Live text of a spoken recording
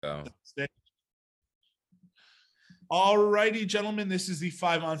Oh. All righty, gentlemen, this is the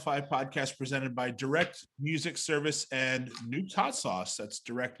 5 on 5 podcast presented by Direct Music Service and Nuke's Hot Sauce. That's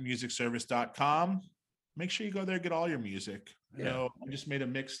directmusicservice.com. Make sure you go there and get all your music. You know, I just made a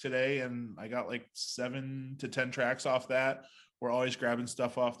mix today and I got like 7 to 10 tracks off that. We're always grabbing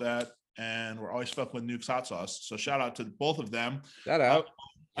stuff off that, and we're always fucking with Nuke's Hot Sauce. So shout out to both of them. Shout out.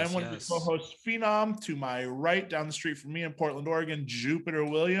 I'm one of the co-hosts, Phenom. To my right, down the street from me in Portland, Oregon, Jupiter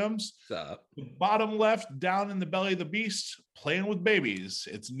Williams. What's up? The bottom left, down in the belly of the beast, playing with babies.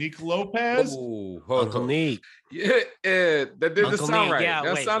 It's Nick Lopez. Ooh, Uncle Nick. Yeah, that didn't Uncle sound Nick, right. yeah,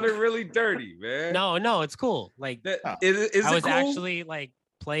 That wait. sounded really dirty, man. No, it's cool. Like Is I it was cool? actually like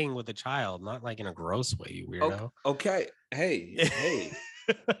playing with a child, not like in a gross way, you weirdo. Okay. Hey.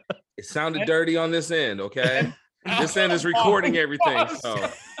 It sounded dirty on this end, okay? This end is recording everything, so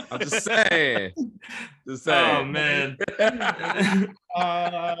I'm just saying. Oh man.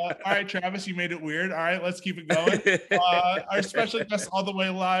 All right, Travis, you made it weird. All right, let's keep it going. Our special guest all the way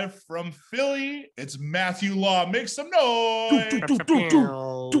live from Philly, it's Mathew Law. Make some noise.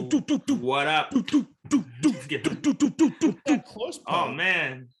 What up? Close. Oh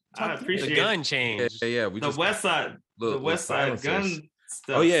man, I appreciate The gun change. Yeah. We the just West Side, the West Side silencers. gun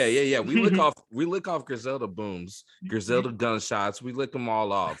stuff. Oh yeah. We lick off Griselda booms, Griselda gunshots. We lick them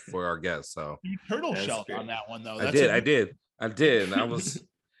all off for our guests. So You turtle That's shell great. on that one though. I did. And I was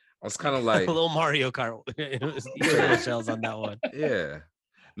kind of like, A little Mario Kart. Turtle shells on that one. yeah,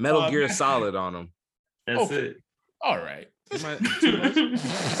 Metal Gear Solid on them. That's it. All right. Too much?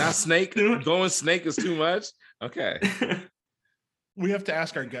 Not Snake. Going Snake is too much. Okay, We have to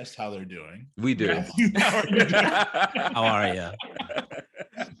ask our guests how they're doing. we do. Matthew, how are you doing? How are you?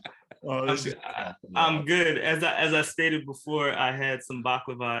 Oh, this is I'm good. As I stated before, I had some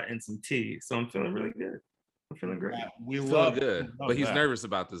baklava and some tea, so I'm feeling really good. I'm feeling great. we Feeling love good, but he's nervous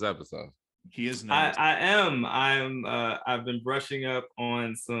about this episode. He is nervous. I am. I've been brushing up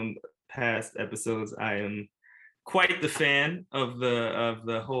on some past episodes. I am quite the fan of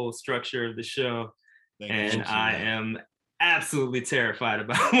the whole structure of the show, and I am absolutely terrified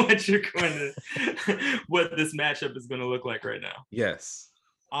about what this matchup is going to look like right now. Yes.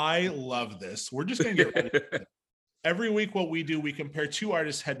 I love this. We're just going to get ready. Every week, what we do, we compare two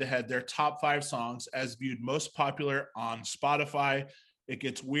artists head to head, their top 5 songs as viewed most popular on Spotify. It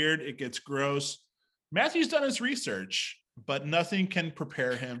gets weird. It gets gross. Matthew's done his research, but nothing can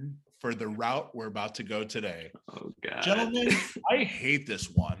prepare him for the route we're about to go today. Oh, God. Gentlemen, I hate this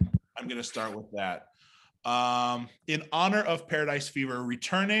one. I'm going to start with that. In honor of Paradise Fever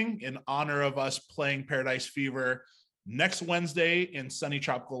returning, in honor of us playing Paradise Fever next Wednesday in sunny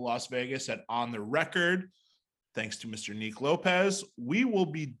tropical Las Vegas at On the Record, thanks to Mr. Nick Lopez, we will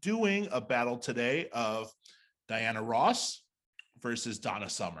be doing a battle today of Diana Ross versus Donna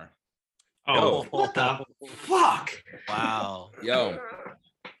Summer. Oh, what the fuck? Wow. Yo.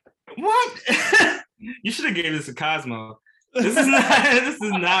 What? You should have gave this to Cosmo. This is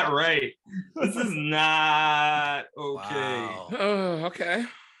not right. This is not okay. Wow. Oh, okay.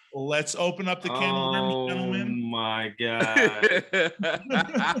 Let's open up the can of worms, gentlemen. Oh my God.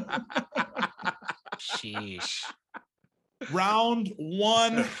 Sheesh. Round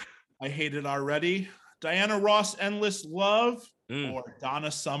 1. I hate it already. Diana Ross, Endless Love, or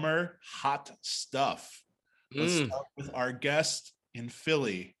Donna Summer, Hot Stuff. Let's start with our guest in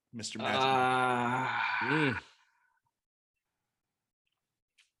Philly, Mr. Matthew.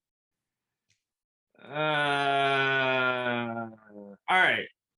 All right.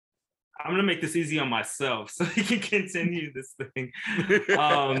 I'm gonna make this easy on myself so we can continue this thing.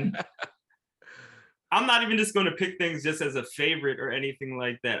 I'm not even just gonna pick things just as a favorite or anything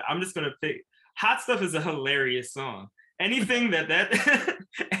like that. I'm just gonna pick Hot Stuff is a hilarious song. Anything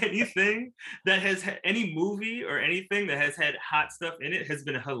anything that has any movie or anything that has had hot stuff in it has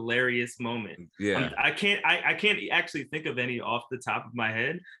been a hilarious moment. Yeah. I can't actually think of any off the top of my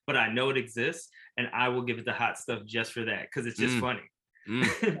head, but I know it exists, and I will give it the Hot Stuff just for that because it's just funny.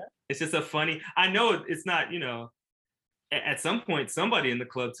 It's just a funny. I know it's not, at some point somebody in the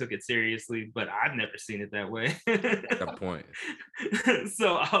club took it seriously, but I've never seen it that way. That point.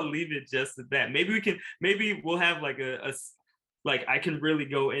 So I'll leave it just at that. Maybe we'll have like like I can really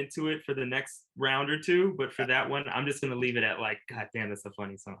go into it for the next round or two, but for that one, I'm just gonna leave it at like, God damn, that's a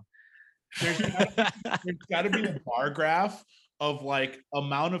funny song. There's got to be a bar graph of like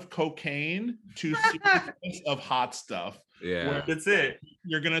amount of cocaine to seriousness of hot stuff. Yeah, that's it.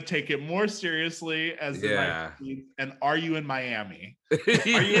 You're gonna take it more seriously as the night proceeds. And are you in Miami? Are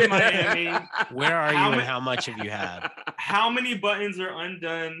you in Miami? Where are you and how much have you had? How many buttons are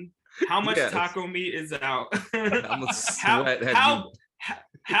undone? How much taco meat is out? I'm a sweat.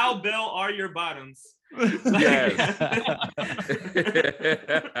 How Bell Are Your Bottoms? Yes.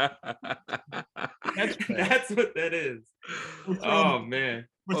 That's what that is. Oh man.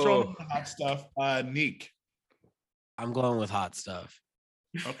 We're throwing the hot stuff. Neek. I'm going with hot stuff.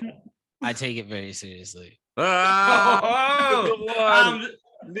 Okay. I take it very seriously. The one.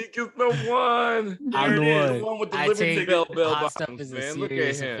 Nick is the one. I'm the one with the I Liberty take Bell hot stuff bottoms, is a man. Look at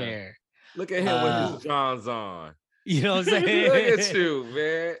serious him. affair. Look at him with his Johns on. You know what I'm saying? Look at you,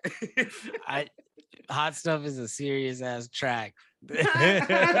 man. Hot stuff is a serious ass track.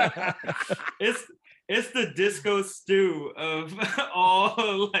 It's the disco stew of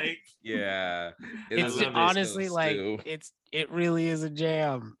all like. Yeah, it's honestly like it really is a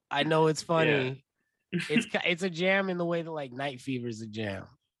jam. I know it's funny. Yeah. It's a jam in the way that like Night Fever is a jam.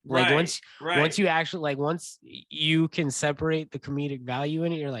 Like once you actually like once you can separate the comedic value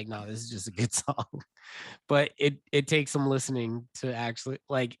in it, you're like, no, this is just a good song. But it takes some listening to actually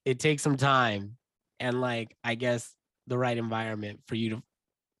like it takes some time and like I guess the right environment for you to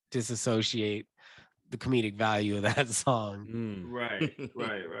disassociate the comedic value of that song. Right.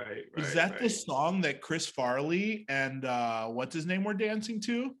 Is that the song that Chris Farley and what's his name were dancing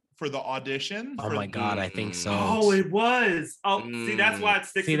to for the audition? Oh my God, I think so. Oh, it was. Oh, see, that's why it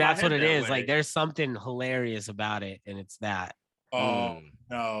sticks. See, that's what it is. Way. Like, there's something hilarious about it, and it's that. Oh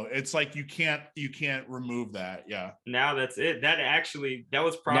no, it's like you can't remove that. Yeah. Now that's it. That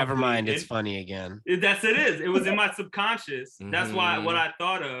was probably. Never mind. It's funny again. It is. It was in my subconscious. That's why what I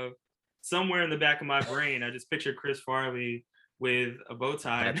thought of. Somewhere in the back of my brain, I just pictured Chris Farley with a bow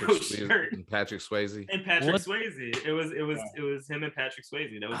tie and no shirt. And Patrick Swayze. Swayze. It was him and Patrick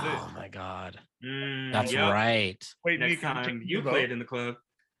Swayze. That was it. Oh my God. That's right. Wait, next time you played in the club.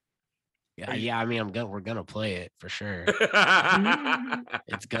 Yeah. I mean, we're gonna play it for sure.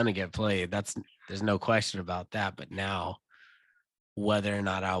 It's gonna get played. There's no question about that. But now, whether or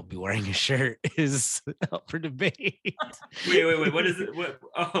not I'll be wearing a shirt is up for debate. Wait. What is it? What?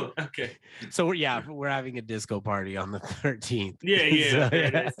 Oh, okay. So we're having a disco party on the 13th.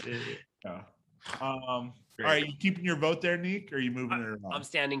 Yeah. All right, you keeping your vote there, Neek? Or are you moving it around? I'm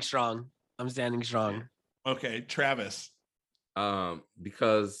standing strong. Okay, Travis.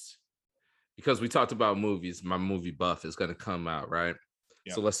 Because we talked about movies, my movie buff is gonna come out, right?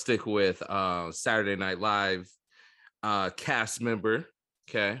 Yeah. So let's stick with Saturday Night Live. Cast member.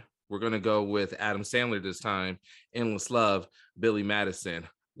 Okay, we're gonna go with Adam Sandler this time. Endless Love, Billy Madison.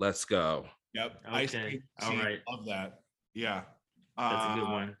 Let's go. Yep. Okay. All right. Love that. Yeah.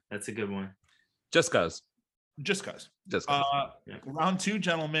 That's a good one. Just cause. Round 2,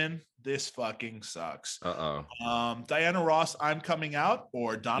 gentlemen. This fucking sucks. Uh-oh. Diana Ross, I'm Coming Out,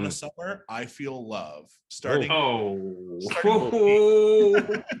 or Donna Summer, I Feel Love. Starting.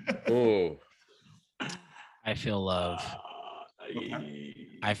 I Feel Love.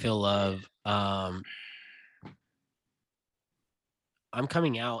 Okay. I Feel Love. I'm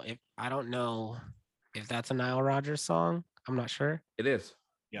Coming Out. I don't know if that's a Nile Rodgers song. I'm not sure. It is.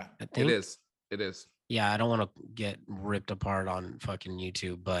 Yeah. It is. Yeah, I don't want to get ripped apart on fucking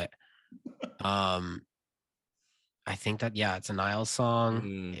YouTube, but I think that it's a Nile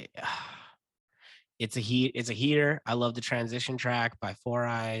song. It's a heater. I love the transition track by Four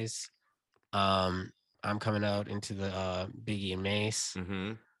Eyes. I'm Coming Out into the Biggie and Mace.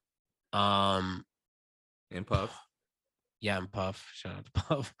 And Puff. Yeah, and Puff. Shout out to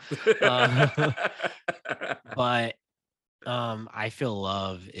Puff. But I Feel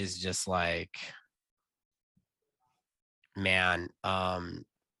Love is just like, man,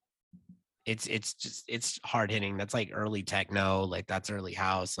 it's hard hitting. That's like early techno, like that's early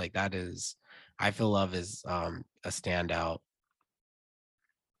house. Like that is, I Feel Love is a standout.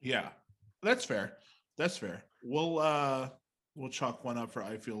 Yeah, that's fair. We'll chalk one up for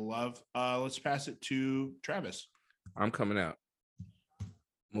I Feel Love. Let's pass it to Travis. I'm Coming Out.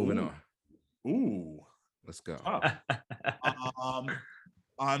 Moving on. Ooh. Let's go.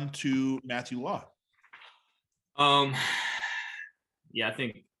 On to Mathew Law. Yeah, I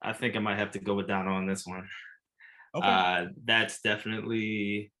think I might have to go with Donna on this one. Okay. That's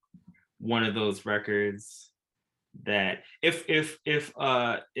definitely one of those records that if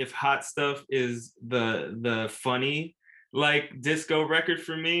Hot Stuff is the funny like disco record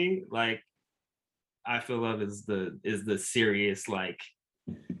for me, like I Feel Love is the serious like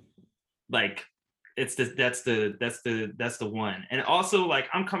it's that's the one. And also like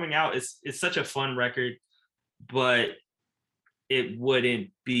I'm Coming Out is such a fun record, but it wouldn't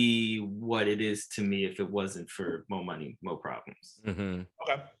be what it is to me if it wasn't for Mo Money, Mo Problems.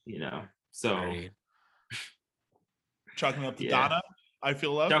 Okay. You know, so Right. Chalking up to Donna, I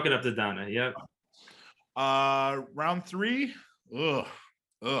Feel Love. Chalk it up to Donna, yep. Round 3. Ugh.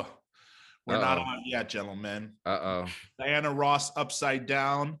 Ugh. We're not on yet, gentlemen. Diana Ross, Upside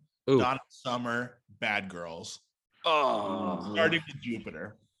Down. Ooh. Donna Summer, Bad Girls. Oh. Starting with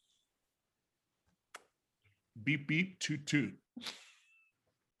Jupiter. Beep, beep, toot, toot.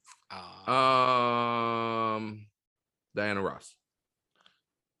 Diana Ross.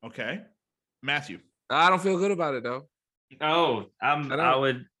 Okay. Matthew. I don't feel good about it, though. Oh,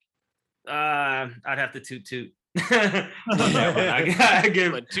 I'd have to toot toot. I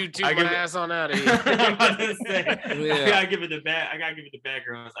give a toot toot my ass on out of here. I'm about to say, I gotta give it to Bad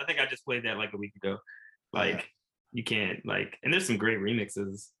Girls. I think I just played that like a week ago. Like you can't like, and there's some great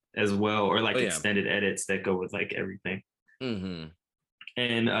remixes as well, or like extended edits that go with like everything. Mm-hmm.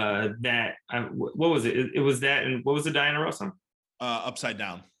 And what was it? It was that, and what was the Diana Ross song? Upside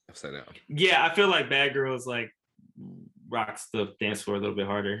Down. Upside Down. Yeah, I feel like Bad Girls like rocks the dance floor a little bit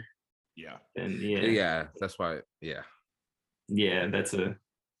harder. Yeah. And that's why. Yeah, that's a.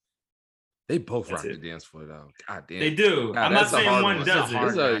 They both rock the dance floor though. God damn. They do. God, I'm not saying one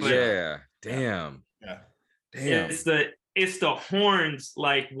doesn't. Yeah. Damn. Yeah. Damn. It's the horns,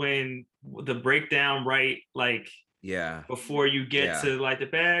 like when the breakdown, right? Like before you get to like the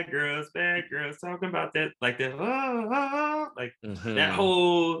bad girls talking about that, like the like that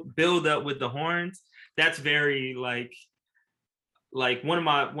whole build up with the horns. That's very like one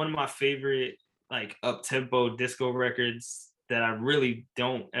of my favorite like up tempo disco records that I really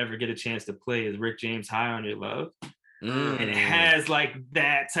don't ever get a chance to play is Rick James High on Your Love. And it has like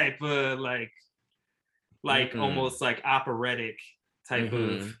that type of like almost like operatic type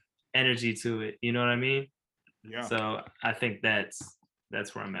of energy to it. You know what I mean? Yeah. So I think that's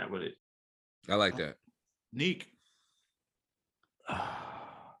where I'm at with it. I like that. Neek.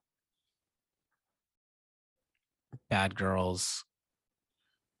 Bad Girls.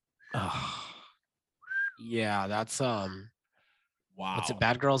 Yeah, that's wow. What's it?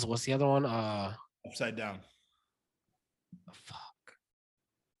 Bad Girls. What's the other one? Upside Down. Fuck.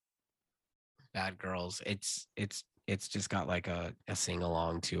 Bad Girls. It's just got like a sing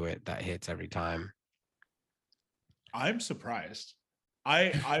along to it that hits every time. I'm surprised.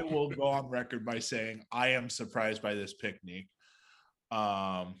 I will go on record by saying I am surprised by this picnic.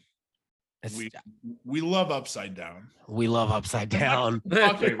 We love Upside Down. We love Upside Down.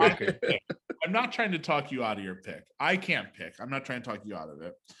 I'm not trying to talk you out of your pick. I can't pick. I'm not trying to talk you out of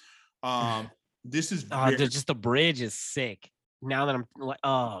it. This is just the bridge is sick. Now that I'm like,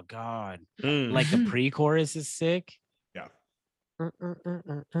 oh god, like the pre-chorus is sick. Yeah.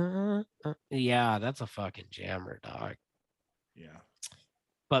 Yeah, that's a fucking jammer, dog. Yeah.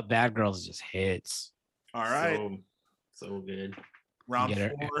 But Bad Girls just hits. All right. So good. Round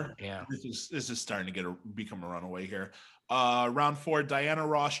 4. Yeah. This is starting to become a runaway here. Round 4, Diana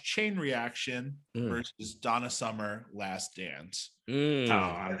Ross Chain Reaction versus Donna Summer Last Dance.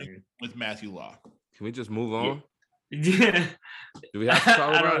 With Mathew Law. Can we just move on? Yeah. Do we have to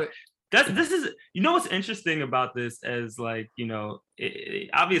talk about it? This is what's interesting about this as like,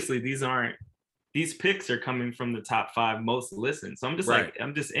 obviously these picks are coming from the top 5 most listened. So I'm just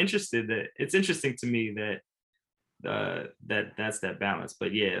I'm just interested that it's interesting to me that that's that balance.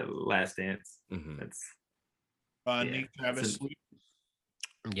 But yeah, Last Dance. That's Nick, Travis.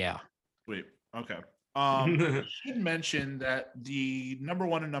 Yeah. Sweet. Okay. I should mention that the number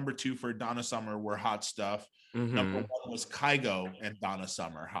 1 and number 2 for Donna Summer were Hot Stuff. Number 1 was Kygo and Donna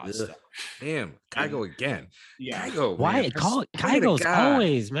Summer, Hot Stuff. Damn, Kygo again. Yeah. Kygo, why? Kygo's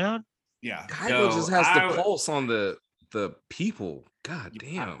always, man. Yeah. Kygo just has the pulse on the people. God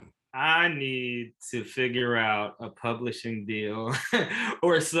damn. I need to figure out a publishing deal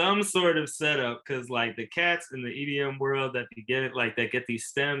or some sort of setup, because like the cats in the EDM world that get it, like that get these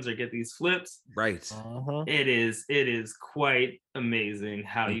stems or get these flips, right? It is quite amazing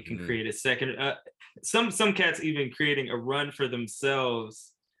how you can create a second. Some cats even creating a run for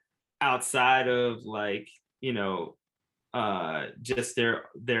themselves outside of like just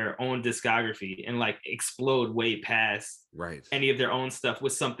their own discography and like explode way past any of their own stuff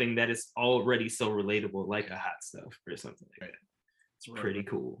with something that is already so relatable, like a Hot Stuff or something like that. It's pretty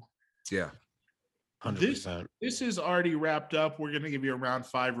cool. Yeah. 100%. This is already wrapped up. We're going to give you a round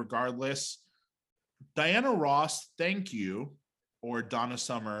 5 regardless. Diana Ross, Thank You, or Donna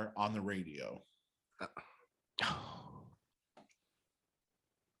Summer, On the Radio?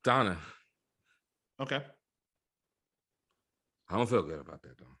 Donna. Okay. I don't feel good about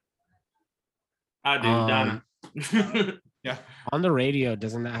that though. I do, Donna. Yeah. On the Radio,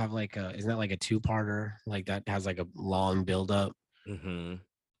 doesn't that have like isn't that like a 2-parter? Like that has like a long build up. On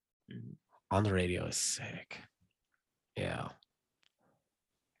the Radio is sick. Yeah,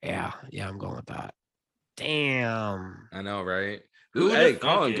 I'm going with that. Damn. I know, right? Hey,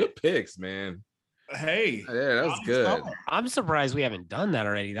 Colin, good picks, man. Hey, yeah, that was good. I'm surprised we haven't done that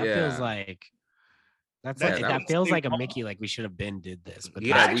already. That feels like that feels like a Mickey. Like we should have did this, but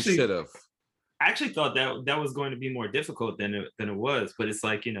we should have. I actually thought that was going to be more difficult than it was, but it's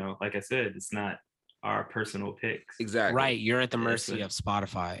like, like I said, it's not our personal picks. Exactly. Right. You're at the mercy of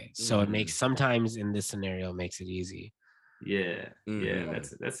Spotify. So it makes sometimes in this scenario makes it easy. Yeah. Yeah.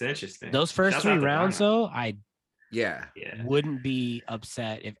 That's interesting. Those first 3 rounds though, I wouldn't be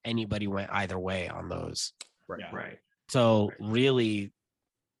upset if anybody went either way on those. Right. So really,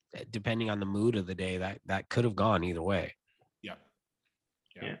 depending on the mood of the day, that could have gone either way. Yeah.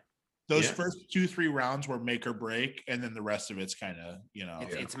 Those first 2-3 rounds were make or break, and then the rest of it's kind of,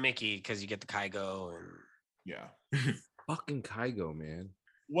 it's Mickey because you get the Kygo and fucking Kygo, man.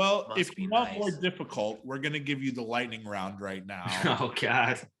 Well, if you want more difficult, we're gonna give you the lightning round right now. Oh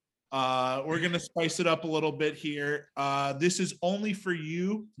God. We're gonna spice it up a little bit here. This is only for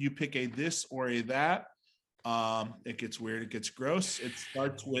you. You pick a this or a that. It gets weird. It gets gross. It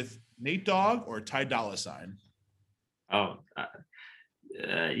starts with Nate Dogg or Ty Dolla $ign. Oh,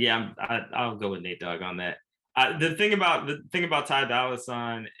 I'll go with Nate Dogg on that. The thing about Ty Dolla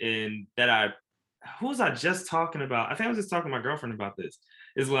 $ign in that who was I just talking about? I think I was just talking to my girlfriend about this.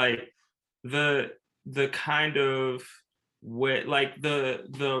 Is like the kind of way, like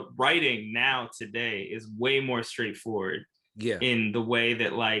the writing now today is way more straightforward. Yeah. In the way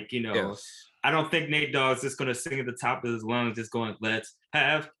that, like, yes. I don't think Nate Dogg's just gonna sing at the top of his lungs, just going, "Let's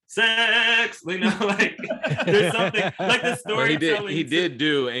have sex." Like there's something like the storytelling. He did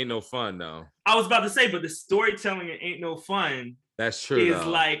do "Ain't No Fun" though. I was about to say, but the storytelling in "Ain't No Fun." That's true. Is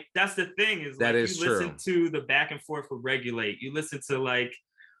like that's the thing. Is that like is you listen to the back and forth with Regulate. You listen to like,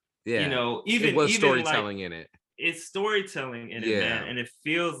 even it was storytelling in it. It's storytelling in it, man, and it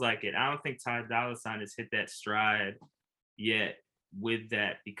feels like it. I don't think Ty Dolla $ign has hit that stride yet with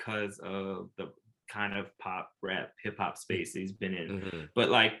that because of the kind of pop, rap, hip hop space he's been in. But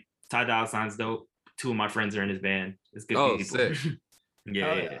like Ty Dolla $ign's dope. 2 of my friends are in his band. It's good people. Sick.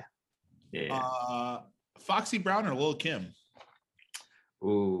 Yeah. Foxy Brown or Lil' Kim?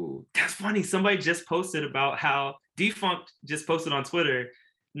 Ooh, that's funny. Somebody just posted about how Defunct just posted on Twitter,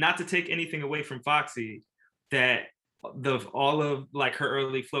 not to take anything away from Foxy, that all of like her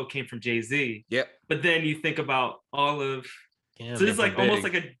early flow came from Jay-Z. Yep. But then you think about all of so it's like almost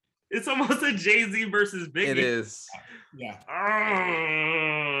like it's almost a Jay-Z versus Biggie. It is. Yeah.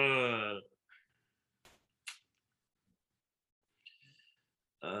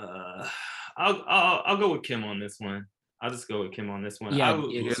 I'll go with Kim on this one. I'll just go with Kim on this one. Yeah,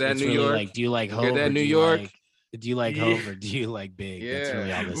 it's New really York. Like, do you like Hov? That New York. Do you like Hov or do you like Big? Yeah. That's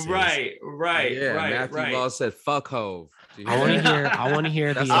really all this is. Right. Yeah, right. Matthew Law said, "Fuck Hov." I want to hear. I want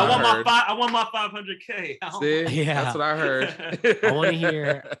my 500K. See, that's what I heard. I want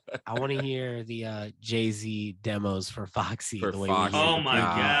to hear the Jay-Z demos for Foxy. For the way Foxy. Oh my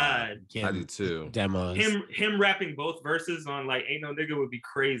God. I do too. Demos. Him rapping both verses on like "Ain't No Nigga" would be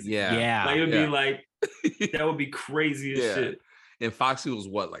crazy. Yeah. Like it would be like that would be crazy as shit. And Foxy was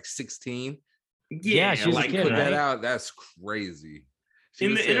what, like 16? Yeah, she was like a kid, put that right? out. That's crazy. She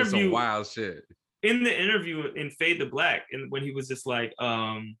in was the saying interview, some wild shit. In the interview in Fade to Black, and when he was just like,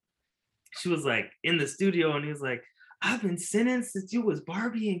 she was like in the studio, and he was like, "I've been sinning since you was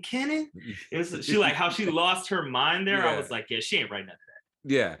Barbie and Kenan." She like how she lost her mind there. I was like, yeah, she ain't writing none of that.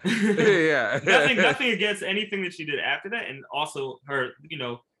 Yeah. nothing against anything that she did after that, and also her,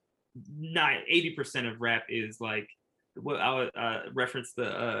 80% of rap is like what I would reference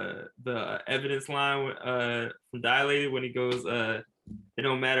the evidence line from Dilated when he goes, "It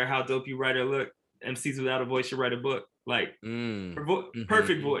don't matter how dope you write or look, MCs without a voice should write a book." Like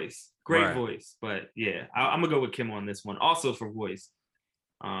perfect voice, great voice. But yeah, I'm gonna go with Kim on this one, also for voice.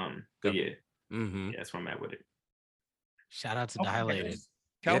 But yeah, that's where I'm at with it. Shout out to Dilated.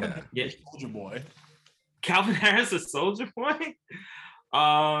 Calvin Harris, Soldier Boy. Calvin Harris, a Soldier Boy.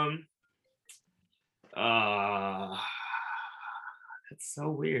 That's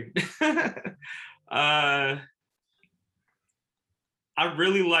so weird. I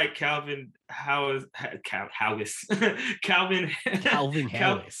really like Calvin Harris. Calvin Harris.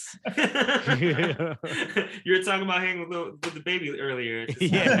 You were talking about hanging with the baby earlier.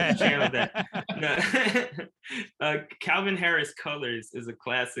 Calvin Harris Colors is a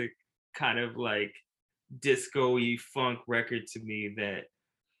classic kind of like disco-y funk record to me that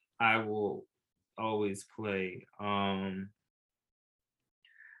I will always play. I'll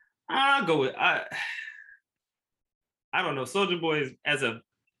go with I don't know. Soulja Boy as a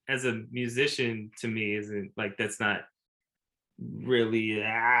musician to me isn't like, that's not really,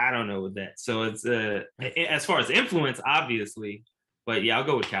 I don't know with that. So it's as far as influence, obviously But yeah, I'll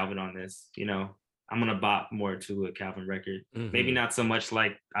go with Calvin on this. You know, I'm gonna bop more to a Calvin record. Maybe not so much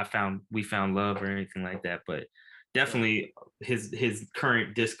like We Found Love or anything like that, but definitely his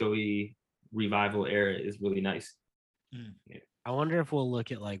current disco-y revival era is really nice. Yeah. I wonder if we'll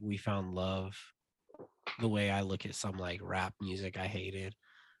look at like We Found Love the way I look at some like rap music I hated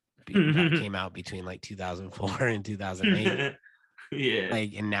that came out between like 2004 and 2008. Yeah.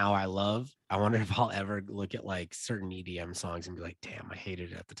 Like, and now I wonder if I'll ever look at like certain EDM songs and be like, damn, I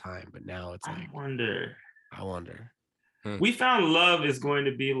hated it at the time. But now it's like, I wonder. We Found Love is going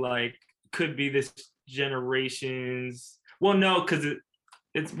to be like, could be this generation's, well, no, because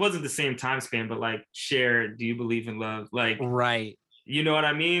it wasn't the same time span, but like Cher, Do You Believe in Love? Like, right. You know what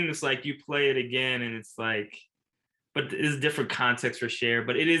I mean? It's like you play it again and it's like, but it's different context for Cher,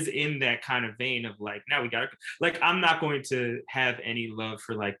 but it is in that kind of vein of like, now we got to, like, I'm not going to have any love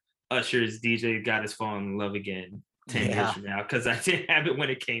for like Usher's DJ Got Us Falling in Love Again 10 years from now, because I didn't have it when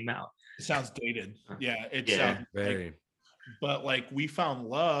it came out. It sounds dated. Yeah, it sounds very. But like We Found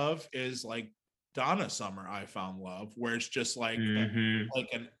Love is like Donna Summer, I Found Love, where it's just like like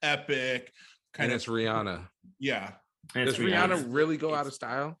an epic kind of. It's Rihanna. Yeah. Does Rihanna really go out of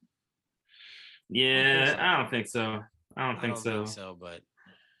style? Yeah, I don't think so. I don't think so, but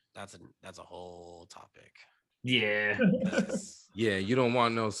that's a whole topic. Yeah. Yeah, you don't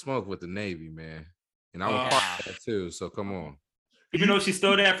want no smoke with the Navy, man. And I'm a part of that too, so come on. Even though she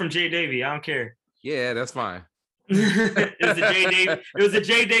stole that from Jay Davy, I don't care. Yeah, that's fine. It was a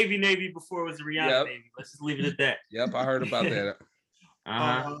Jay Davy Navy before it was a Rihanna Navy. Let's just leave it at that. Yep, I heard about that.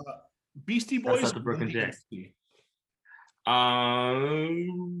 Beastie Boys. Brooklyn Jack. I'll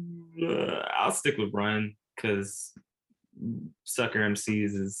stick with Run because Sucker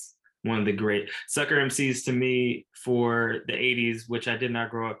MCs is one of the great Sucker MCs to me for the 80s, which I did not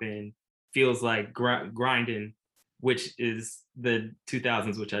grow up in, feels like Grinding, which is the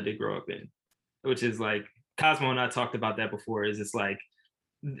 2000s, which I did grow up in, which is like Cosmo and I talked about that before. Is it's like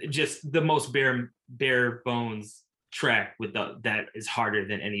just the most bare bones track with that is harder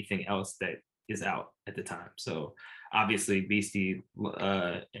than anything else that is out at the time. So obviously Beastie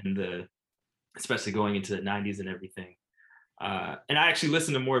especially going into the 90s and everything. And I actually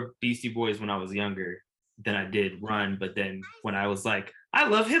listened to more Beastie Boys when I was younger than I did Run. But then when I was like, I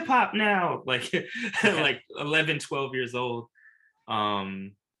love hip hop now, like like 11, 12 years old,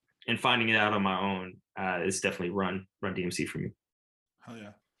 and finding it out on my own, it's definitely Run DMC for me. Hell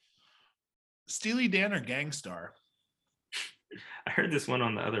yeah. Steely Dan or Gangstar? I heard this one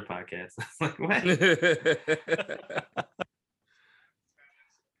on the other podcast. I was like, what?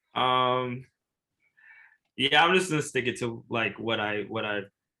 Yeah, I'm just gonna stick it to like what I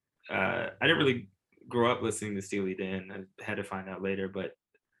didn't really grow up listening to Steely Dan. I had to find out later, but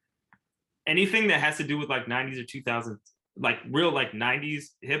anything that has to do with like 90s or 2000s, like real like 90s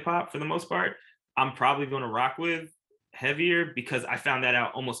hip hop for the most part, I'm probably gonna rock with heavier because I found that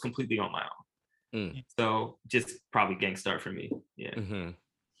out almost completely on my own. So just probably Gangstar for me. Yeah.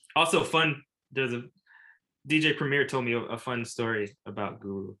 Also fun. There's a DJ Premier told me a fun story about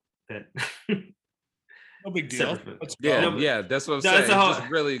Guru that. No big deal. Yeah, that's what I'm saying. Just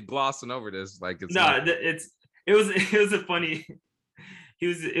really glossing over this, like it's it was a funny.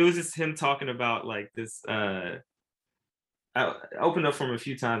 It was just him talking about like this. I opened up for him a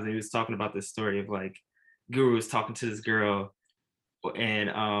few times, and he was talking about this story of like Guru was talking to this girl,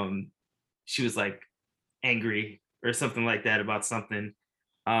 and she was like angry or something like that about something.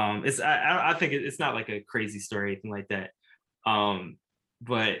 I think it's not like a crazy story or anything like that.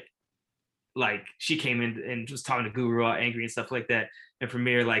 But like she came in and was talking to Guru all angry and stuff like that. And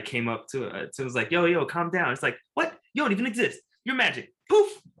Premier like came up to was like, yo, calm down. It's like, what? You don't even exist. You're magic. Poof.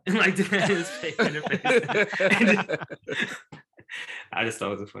 And like his face in her face. I just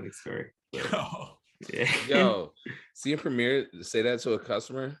thought it was a funny story. But, yeah. Yo, seeing Premier say that to a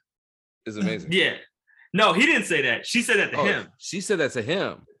customer is amazing. Yeah. No, he didn't say that. She said that to him. She said that to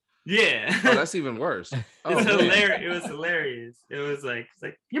him. Yeah. Oh, that's even worse. It's hilarious. It was hilarious. It was like,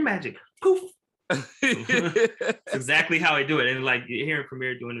 you're magic. Poof. It's exactly how I do it. And like hearing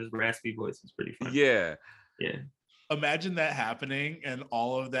Premier doing his raspy voice was pretty funny. Yeah. Yeah. Imagine that happening and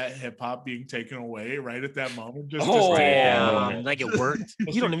all of that hip hop being taken away right at that moment. Like it worked.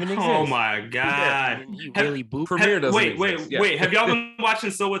 You don't even exist. Oh my God. You really boop. Premier doesn't wait. Have y'all been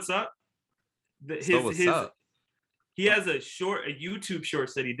watching So What's Up? What's Up? He has a YouTube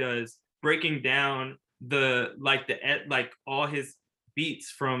shorts that he does breaking down all his beats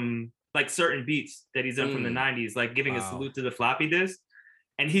from like certain beats that he's done from the 90s, like giving a salute to the floppy disk.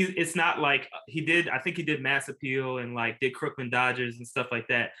 and it's not like I think he did Mass Appeal and like did Crooklyn Dodgers and stuff like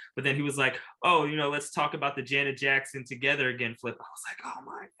that. But then he was like, oh, let's talk about the Janet Jackson Together Again flip. I was like, oh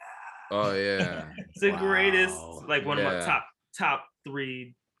my God. Oh yeah. It's the greatest, like one of my top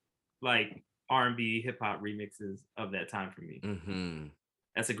 3 like R&B hip hop remixes of that time for me. Mm-hmm.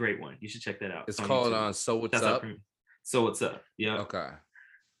 That's a great one. You should check that out. It's called So What's Up? So What's Up? Yeah. Okay.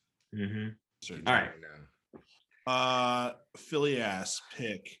 Mm-hmm. All right. Philly ass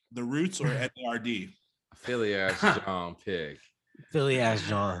pick the Roots or NERD? Philly ass John pick. Philly ass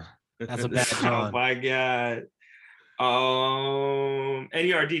John. That's a bad John. Oh my God.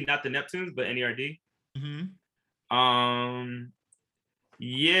 NERD, not the Neptunes, but NERD. Mm-hmm.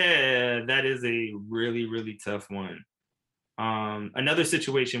 Yeah, that is a really, really tough one. Another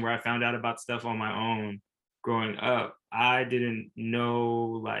situation where I found out about stuff on my own growing up. I didn't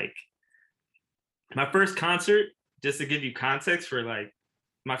know, like, my first concert, just to give you context for like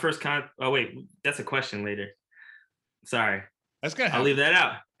my first oh wait, that's a question later. Sorry. That's gonna happen. I'll leave that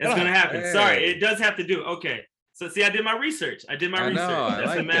out. It's gonna happen. Hey. Sorry, it does have to do. Okay. So see, I did my research. That's what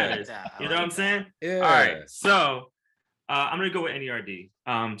matters. You know what I'm saying? Yeah. All right. So I'm gonna go with NERD.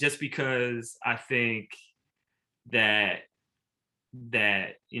 Just because I think that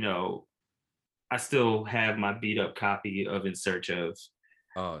I still have my beat up copy of In Search Of.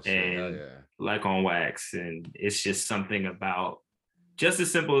 Oh, shit. And like on wax, and it's just something about, just as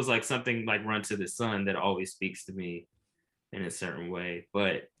simple as like something like Run to the Sun that always speaks to me in a certain way.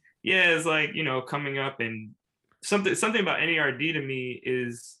 But yeah, it's like, coming up, and something about NERD to me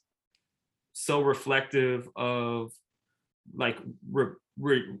is so reflective of like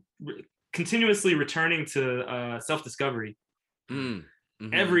continuously returning to self-discovery.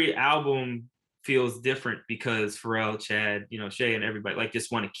 Mm-hmm. Every album feels different because Pharrell, Chad, Shay, and everybody like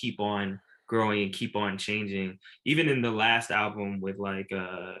just want to keep on growing and keep on changing. Even in the last album with like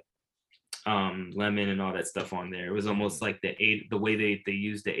Lemon and all that stuff on there, it was almost like the way they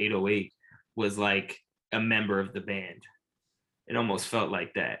used the 808 was like a member of the band. It almost felt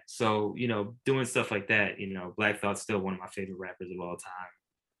like that. So doing stuff like that, Black Thought's still one of my favorite rappers of all time,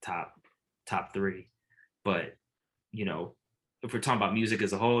 top 3. But if we're talking about music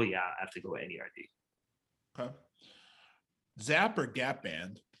as a whole, yeah, I have to go with NERD. Okay. Zap or Gap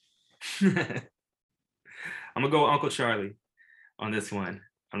Band? I'm gonna go with Uncle Charlie on this one.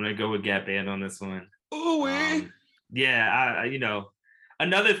 I'm gonna go with Gap Band on this one. Ooh, yeah, I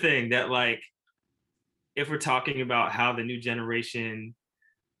another thing that, like, if we're talking about how the new generation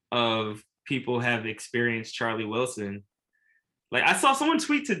of people have experienced Charlie Wilson, like, I saw someone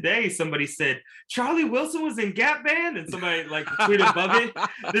tweet today, somebody said, Charlie Wilson was in Gap Band, and somebody, like, the tweet above it,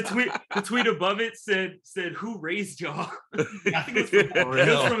 the tweet above it said, who raised y'all? I think it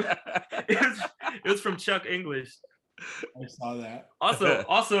was from Chuck English. I saw that.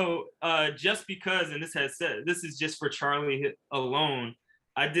 Also, just because, and this is just for Charlie alone,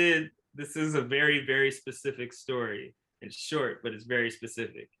 this is a very, very specific story. It's short, but it's very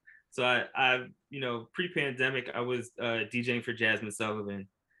specific. So I pre-pandemic, I was DJing for Jasmine Sullivan,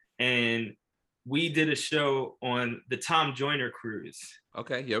 and we did a show on the Tom Joyner cruise.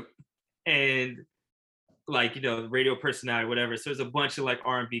 Okay, yep. And like, radio personality, whatever. So there's a bunch of like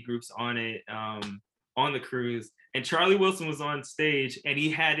R&B groups on it, on the cruise. And Charlie Wilson was on stage, and he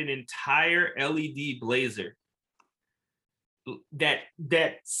had an entire LED blazer that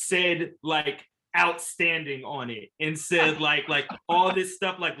said like outstanding on it, and said like all this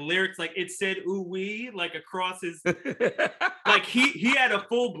stuff, like lyrics, like it said ooh wee like across his like he had a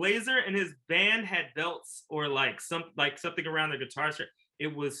full blazer, and his band had belts or like something around the guitar strap.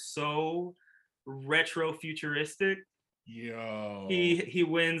 It was so retro futuristic. Yo, he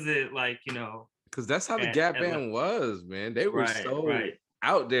wins it, like, because that's how the Gap Band was, man. They were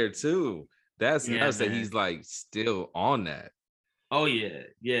out there too. That's nuts that he's like still on that. Oh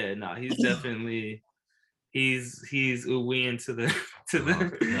yeah. No, he's definitely he's ooh-weeing to the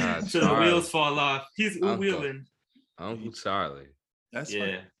wheels fall off. He's ooh-wheeling. Uncle Charlie. That's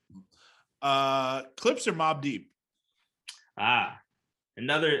funny. Clips or Mobb Deep?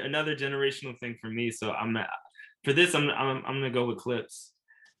 Another generational thing for me. So I'm gonna go with Clips,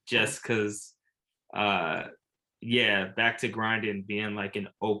 just because back to grinding being like an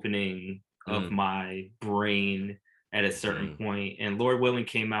opening of my brain at a certain point. And Lord Willing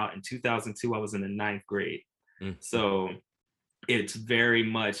came out in 2002. I was in the 9th grade. So it's very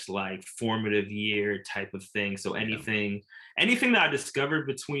much like formative year type of thing. So anything that I discovered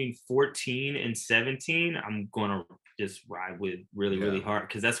between 14 and 17, I'm gonna just ride with really hard,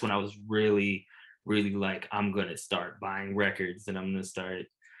 because that's when I was really, really like, I'm gonna start buying records, and I'm gonna start,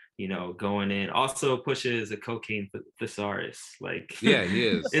 going in. Also, Pusha is a cocaine thesaurus. Like, yeah, he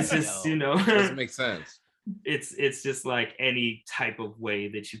is. It's just, doesn't make sense. It's just like any type of way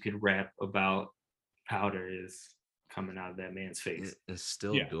that you could rap about powder is coming out of that man's face. And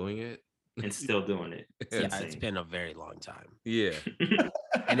still doing it. And still doing it. It's been a very long time. Yeah.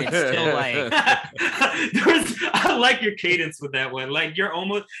 And it's still like I like your cadence with that one. Like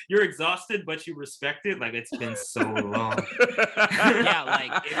you're exhausted, but you respect it. Like, it's been so long. Yeah,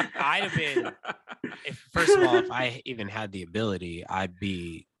 like first of all, if I even had the ability, I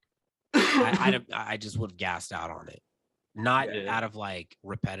just would have gassed out on it. Not out of like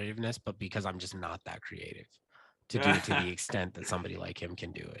repetitiveness, but because I'm just not that creative to do it to the extent that somebody like him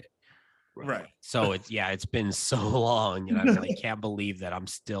can do it. Right. So it's been so long, and I like can't believe that I'm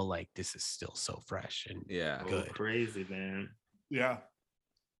still like, this is still so fresh and good. Oh, crazy, man. Yeah.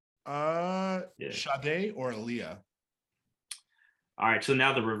 Sade or Aaliyah? All right, so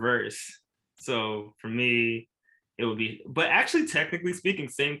now the reverse. So for me, it would be, but actually, technically speaking,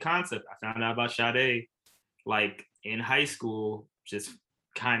 same concept. I found out about Sade like in high school, just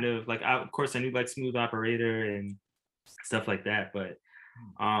kind of like, of course I knew like Smooth Operator and stuff like that, but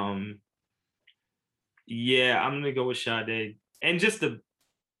I'm gonna go with Sade. And just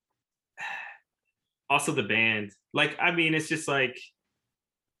also the band. Like, I mean, it's just like,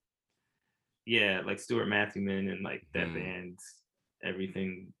 like Stuart Matthewman and like that band,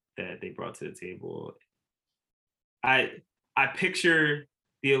 everything that they brought to the table. I picture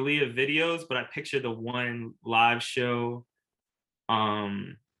the Aaliyah videos, but I picture the one live show,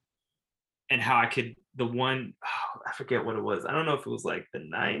 and how I forget what it was. I don't know if it was like the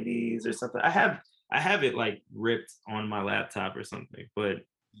 90s or something. I have it like ripped on my laptop or something, but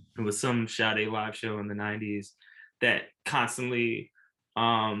it was some Sade live show in the 90s that constantly,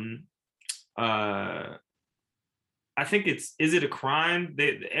 I think is it a crime?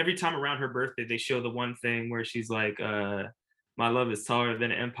 Every time around her birthday, they show the one thing where she's like, my love is taller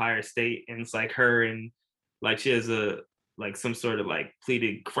than an Empire State. And it's like her and like she has like some sort of like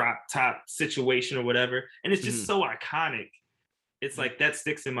pleated crop top situation or whatever. And it's just so iconic. It's like that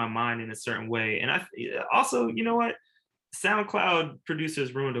sticks in my mind in a certain way. And I also, you know what? SoundCloud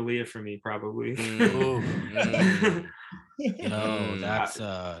producers ruined Aaliyah for me, probably. Yo, that's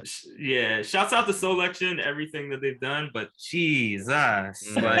shouts out to Solection, everything that they've done, but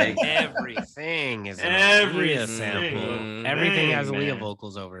Jesus, like everything is an Aaliyah sample. Everything has Aaliyah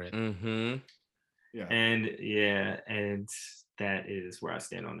vocals over it. Yeah. And that is where I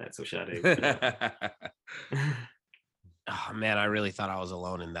stand on that. So Sade. Oh man, I really thought I was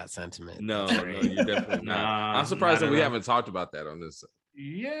alone in that sentiment. No, you're definitely not. I'm surprised that we haven't talked about that on this.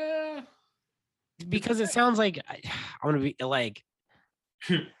 Yeah. Because it sounds like I'm gonna be like,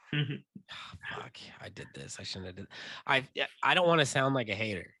 fuck, I did this. I shouldn't have did. I don't want to sound like a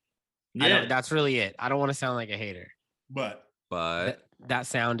hater. Yeah, that's really it. I don't want to sound like a hater. But that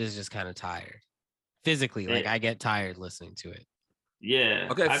sound is just kind of tired. Physically, like I get tired listening to it. Yeah.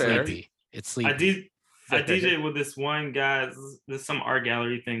 Okay, fair. It's sleepy. I DJ with this one guy, this some art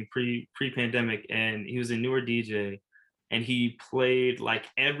gallery thing pre-pandemic, and he was a newer DJ, and he played like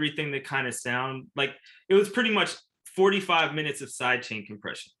everything that kind of sound like it was pretty much 45 minutes of sidechain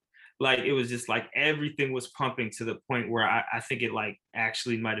compression. Like it was just like everything was pumping to the point where I think it like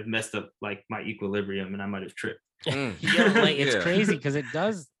actually might have messed up like my equilibrium and I might have tripped. Like it's crazy because it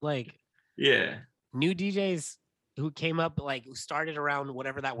does like new DJs who came up like who started around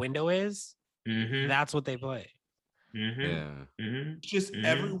whatever that window is. That's what they play. Just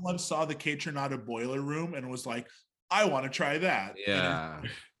everyone saw the K-Tronada Boiler Room and was like, I want to try that. Yeah.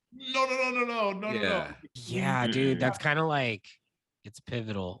 No. Yeah, dude, that's kind of like it's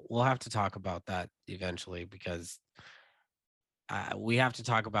pivotal. We'll have to talk about that eventually because we have to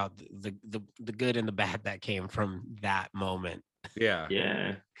talk about the good and the bad that came from that moment. Yeah.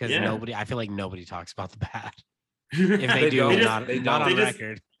 Because I feel like nobody talks about the bad. If they do, not on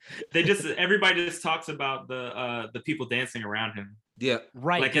record. Everybody just talks about the people dancing around him. Yeah,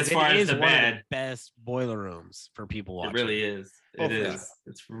 right. Like as far as the bad, of the best boiler rooms for people watching. It really is. It is.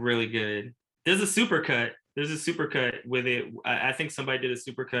 It's really good. There's a supercut with it. I think somebody did a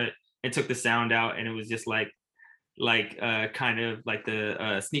supercut and took the sound out, and it was just like kind of like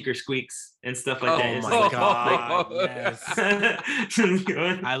the sneaker squeaks and stuff like that. Oh my god! Yes.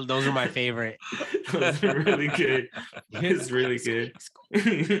 Those are my favorite. Those are really good. It's really good.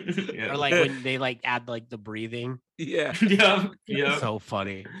 Or like when they like add like the breathing. Yeah. Yeah. So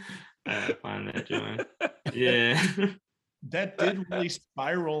funny. I find that joint. Yeah. That did really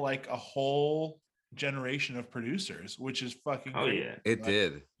spiral like a whole generation of producers, which is fucking great. Yeah. It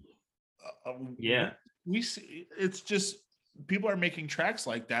did. We see it's just people are making tracks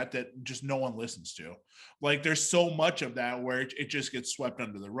like that just no one listens to. Like there's so much of that where it just gets swept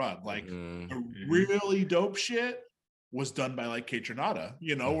under the rug. Like the really dope shit was done by like Kaytranada,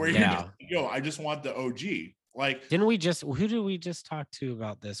 you know, where yo, I just want the OG. Like, who did we just talk to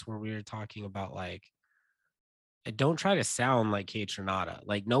about this where we were talking about like, don't try to sound like Kaytranada.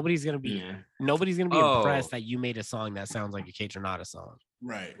 Like nobody's gonna be impressed that you made a song that sounds like a Kaytranada song.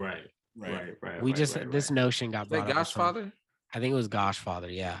 Right. This notion got brought up. Goshfather? I think it was Goshfather,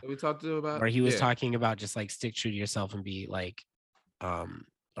 yeah. That we talked to about where he was talking about just like stick true to yourself and be like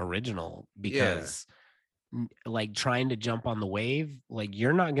original, because like trying to jump on the wave, like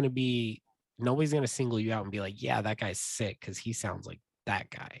nobody's gonna single you out and be like, yeah, that guy's sick because he sounds like that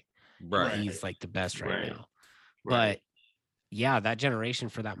guy. Right. He's like the best right now. But yeah, that generation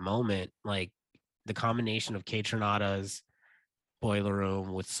for that moment, like the combination of Kaytranada's Boiler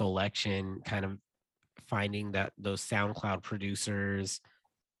Room with Selection, kind of finding that those SoundCloud producers,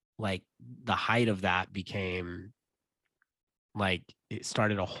 like the height of that became like, it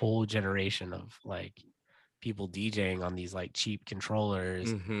started a whole generation of like people DJing on these like cheap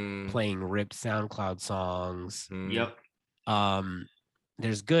controllers, playing ripped SoundCloud songs.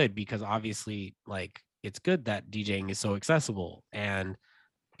 There's good, because obviously like it's good that DJing is so accessible and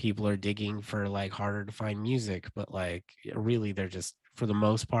people are digging for like harder to find music, but like really they're just, for the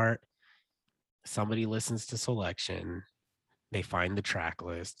most part, somebody listens to Selection, they find the track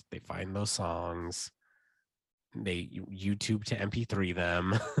list, they find those songs, they YouTube to MP3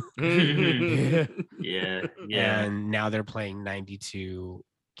 them. And now they're playing 92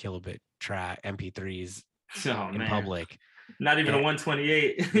 kilobit track MP3s in public. Not even a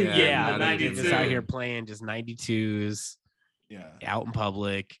 128. 92. Just out here playing just 92s. Out in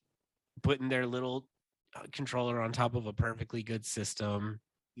public, putting their little controller on top of a perfectly good system.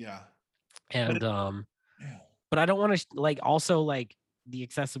 And but I don't want to like, also like the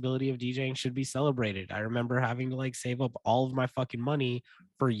accessibility of DJing should be celebrated. I remember having to like save up all of my fucking money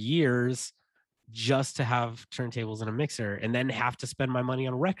for years just to have turntables and a mixer, and then have to spend my money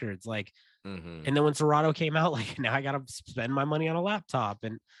on records. Like, and then when Serato came out, like now I got to spend my money on a laptop,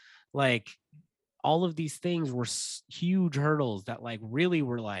 and like all of these things were huge hurdles that like really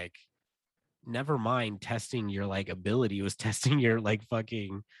were like, never mind testing your like ability, it was testing your like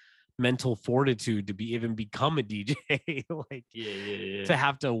fucking mental fortitude to even become a DJ. Like to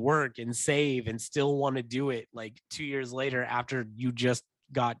have to work and save and still want to do it like 2 years later after you just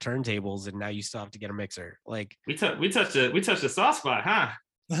got turntables and now you still have to get a mixer. Like we touched a soft spot, huh?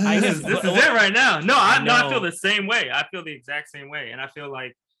 This is it right now. No, I feel the same way. I feel the exact same way. And I feel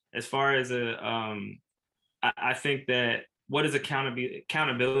like as far as I think that what does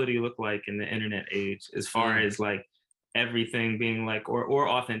accountability look like in the internet age, as far as like everything being like, or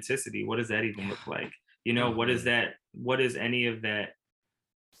authenticity? What does that even look like? You know, what is that? What is any of that?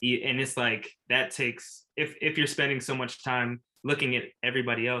 And it's like, that takes, if you're spending so much time looking at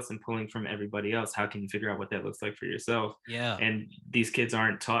everybody else and pulling from everybody else, how can you figure out what that looks like for yourself? And these kids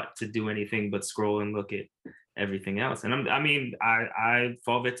aren't taught to do anything but scroll and look at everything else. And I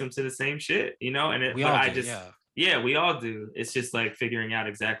fall victim to the same shit, you know. And we all do. It's just like figuring out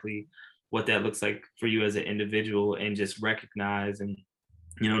exactly what that looks like for you as an individual, and just recognize, and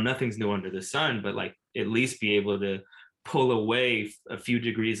you know, nothing's new under the sun, but like at least be able to pull away a few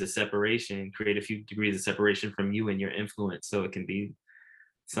degrees of separation, create a few degrees of separation from you and your influence, so it can be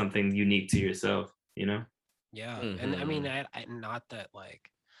something unique to yourself, you know? And I mean, I not that like,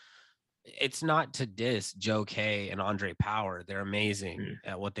 it's not to diss Joe K and Andre Power. They're amazing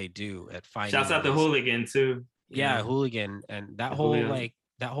at what they do at finding. Shouts out to Hooligan too. Hooligan, and that whole like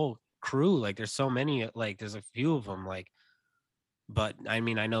that whole crew. Like there's so many, like there's a few of them, like, but I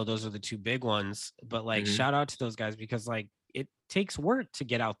mean, I know those are the two big ones, but like shout out to those guys, because like it takes work to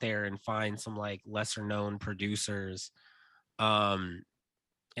get out there and find some like lesser known producers, and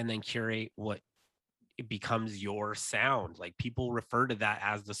then curate what it becomes your sound. Like people refer to that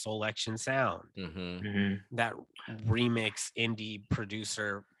as the Selection sound, that remix indie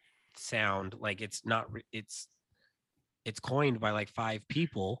producer sound. Like it's not, it's coined by like 5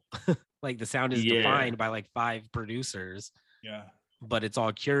 people. Like the sound is defined by like 5 producers, but it's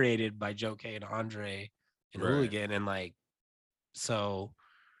all curated by Joe K and Andre and Hooligan. And like, so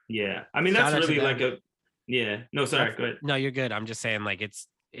I mean, that's really like a no, sorry, go ahead. No, you're good. I'm just saying, like it's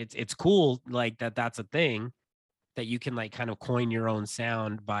cool, like that's a thing that you can like kind of coin your own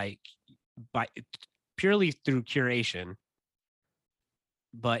sound by purely through curation.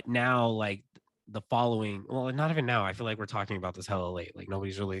 But now like the following, well, not even now. I feel like we're talking about this hella late. Like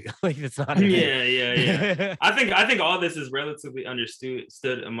nobody's really like it's not. Yeah. I think all this is relatively understood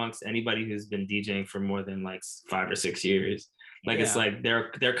amongst anybody who's been DJing for more than like 5 or 6 years. Like it's like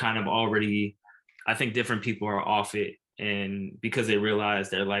they're kind of already. I think different people are off it, and because they realize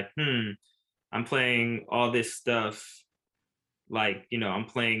they're like, I'm playing all this stuff. Like, you know, I'm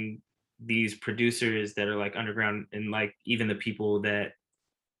playing these producers that are like underground, and like even the people that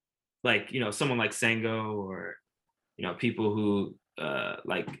like, you know, someone like Sango, or, you know, people who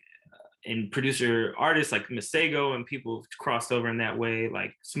like and producer artists like Masego and people crossed over in that way,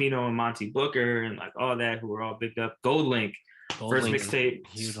 like Smino and Monty Booker and like all that, who were all bigged up. Gold Link, first mixtape,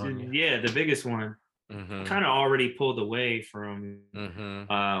 the biggest one, kind of already pulled away from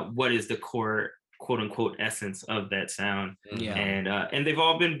what is the core quote unquote essence of that sound. And they've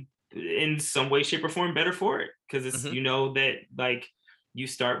all been in some way, shape, or form better for it, because it's you know that like you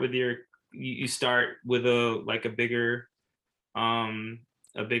start with a like a bigger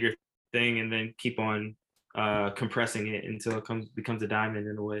thing, and then keep on compressing it until it becomes a diamond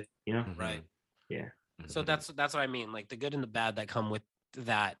in a way, you know? Right. Yeah. So that's what I mean. Like the good and the bad that come with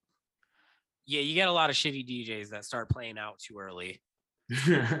that. Yeah, you get a lot of shitty DJs that start playing out too early.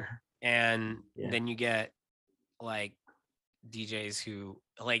 And then you get like DJs who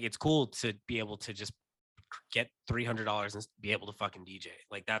like, it's cool to be able to just get $300 and be able to fucking DJ.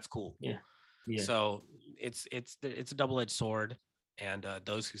 Like that's cool. Yeah. So it's a double-edged sword, and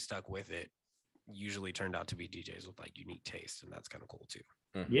those who stuck with it usually turned out to be DJs with like unique taste, and that's kind of cool too.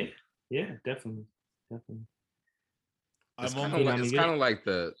 Yeah, definitely. It's kind of like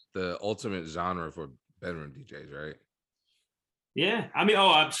the ultimate genre for bedroom DJs, right? Yeah, I mean,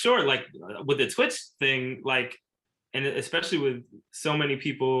 I'm sure, like with the Twitch thing, like, and especially with so many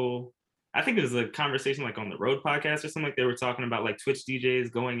people, I think it was a conversation like on the Road podcast or something, like they were talking about like Twitch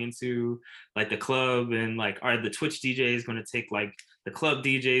DJs going into like the club, and like, are the Twitch DJs going to take like the club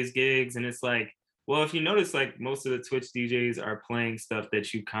DJs gigs? And it's like, well, if you notice, like most of the Twitch DJs are playing stuff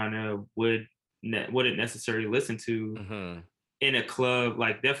that you kind of wouldn't necessarily listen to in a club,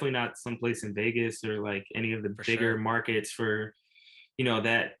 like definitely not someplace in Vegas or like any of the bigger markets for, you know,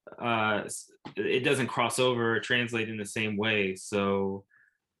 that it doesn't cross over or translate in the same way. So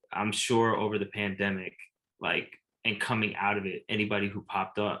I'm sure over the pandemic, like, and coming out of it, anybody who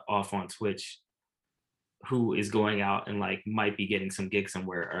popped off on Twitch who is going out and like might be getting some gig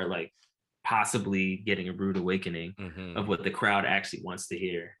somewhere, are like possibly getting a rude awakening of what the crowd actually wants to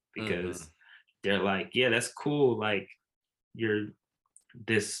hear, because they're like, yeah, that's cool, like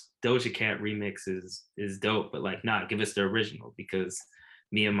this Doja Cat remix is dope, but like, nah, give us the original, because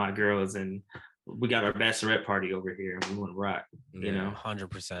me and my girls, and we got our bachelorette party over here and we want to rock, you know?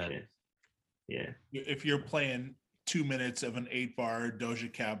 100%. Yeah. If you're playing 2 minutes of an 8-bar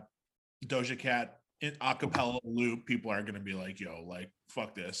Doja Cat in acapella loop, people are going to be like, yo, like,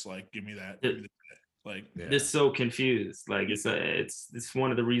 fuck this. Like, give me that. Like, they're so confused. Like, it's one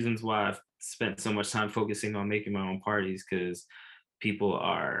of the reasons why I've spent so much time focusing on making my own parties, because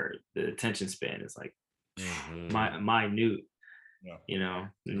the attention span is like minute. You know,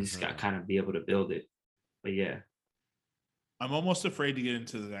 and you just got to kind of be able to build it. But yeah, I'm almost afraid to get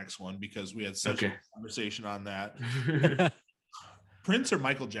into the next one because we had such a conversation on that. Prince or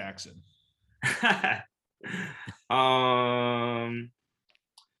Michael Jackson? I'm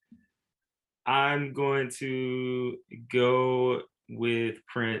going to go with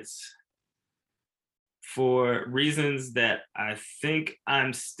Prince for reasons that I think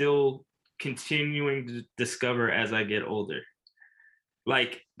I'm still continuing to discover as I get older.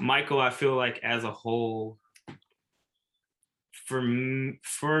 Like Michael, I feel like as a whole, for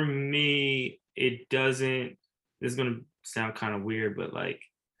me, it doesn't, this is going to sound kind of weird, but like,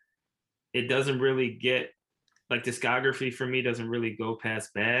 it doesn't really get, like discography for me doesn't really go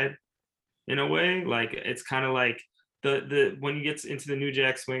past bad in a way. Like, it's kind of like the when you get into the New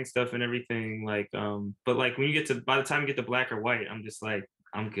Jack Swing stuff and everything, like, but like when you get to, by the time you get to Black or White, I'm just like,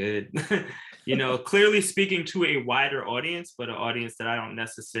 I'm good. You know, clearly speaking to a wider audience, but an audience that I don't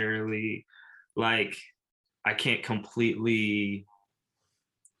necessarily like, I can't completely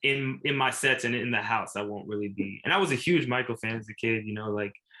in my sets and in the house, I won't really be. And I was a huge Michael fan as a kid, you know,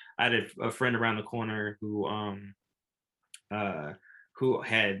 like I had a friend around the corner who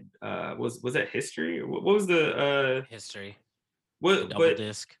had was that History? What was the History? What double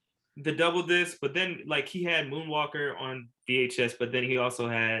disc? The double disc, but then like he had Moonwalker on VHS, but then he also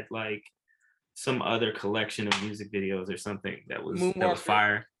had like some other collection of music videos or something that was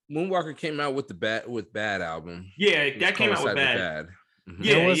fire. Moonwalker came out with Bad album. Yeah, that came out with Bad.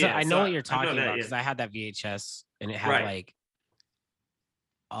 Yeah, I know what you're talking about, because I had that VHS and it had like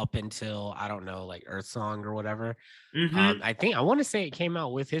up until, I don't know, like Earth Song or whatever. I want to say it came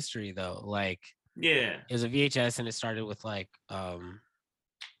out with History though. Like, yeah, it was a VHS and it started with like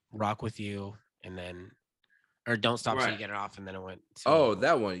Rock With You, and then, or Don't Stop Till You Get It Off, and then it went to,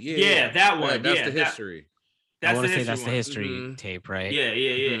 that one. Yeah. That one. That's the History. I want to say that's the History tape, right?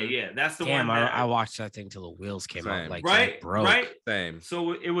 Yeah. That's the one. I watched that thing till the wheels came out. Like, broke. Right. Same.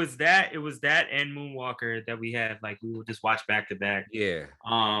 So it was that and Moonwalker that we had. Like, we would just watch back to back. Yeah.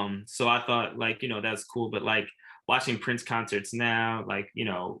 So I thought, like, that's cool. But like watching Prince concerts now, like,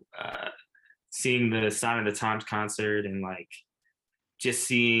 seeing the Sign of the Times concert and like just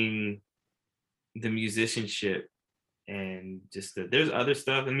seeing the musicianship. And just there's other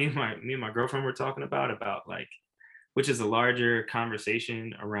stuff that me and my girlfriend were talking about like, which is a larger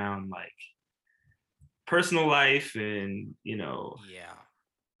conversation around like personal life and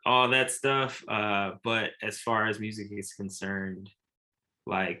all that stuff. But as far as music is concerned,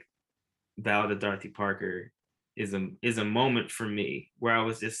 like Ballad of Dorothy Parker is a moment for me where I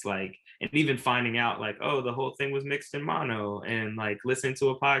was just like, and even finding out like, oh, the whole thing was mixed in mono, and like listening to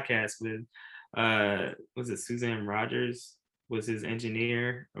a podcast with was it Suzanne Rogers was his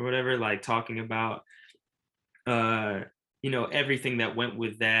engineer or whatever, like talking about everything that went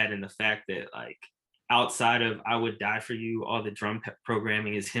with that, and the fact that like outside of I Would Die For You, all the drum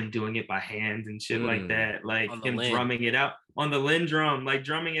programming is him doing it by hand and shit like that, like him drumming it out on the Linn drum, like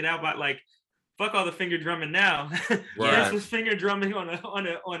drumming it out by like, fuck all the finger drumming now. This was finger drumming on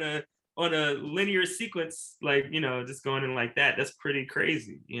a linear sequence, like, just going in like that. That's pretty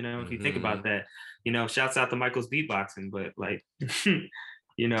crazy, if you think about that. Shouts out to Michael's beatboxing, but like, I'm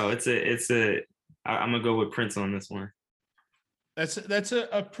gonna go with Prince on this one. That's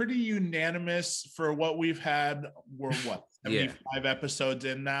a pretty unanimous for what we've had. We're 75 episodes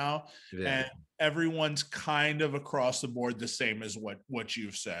in now, and everyone's kind of across the board the same as what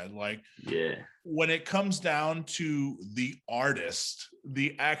you've said. Like, when it comes down to the artist,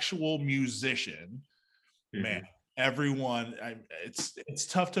 the actual musician, man, everyone, it's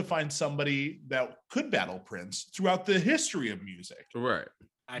tough to find somebody that could battle Prince throughout the history of music. Right.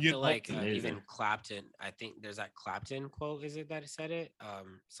 I feel like even Clapton, I think there's that Clapton quote, is it that said it?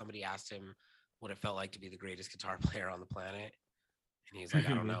 Somebody asked him what it felt like to be the greatest guitar player on the planet. And he's like,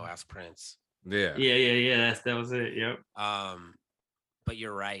 I don't know, ask Prince. Yeah. That was it. Yep. But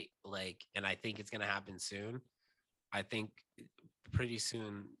you're right. Like, and I think it's gonna happen soon. I think pretty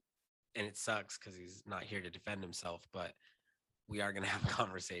soon, and it sucks because he's not here to defend himself, but we are gonna have a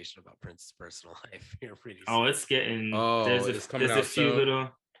conversation about Prince's personal life here pretty soon. Oh, it's getting there's a few little.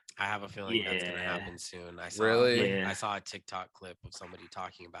 I have a feeling that's gonna happen soon. I saw a TikTok clip of somebody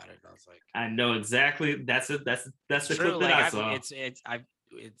talking about it, and I was like, I know exactly. That's the clip that I saw.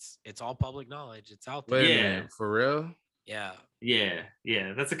 It's all public knowledge. It's out there. Wait a minute, for real? Yeah.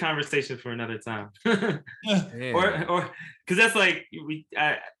 That's a conversation for another time. or because that's like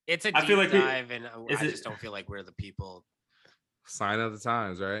it's a deep dive, and I just don't feel like we're the people. Sign of the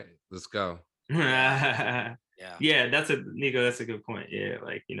times, right? Let's go. Yeah, that's a good point. Yeah,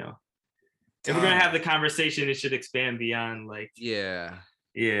 like, if we're gonna have the conversation, it should expand beyond like you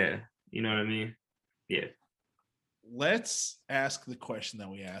know what I mean? Yeah. Let's ask the question that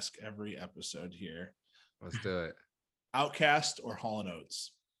we ask every episode here. Let's do it. Outkast or Hall &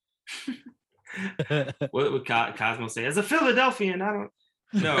 Oates? What would Cosmo say? As a Philadelphian, I don't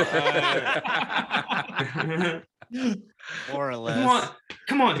no. More or less.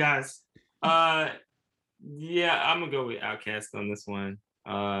 Come on, guys. Yeah, I'm gonna go with Outkast on this one.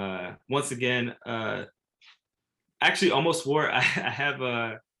 Once again, actually almost swore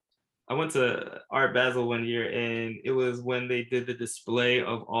I went to Art Basel one year, and it was when they did the display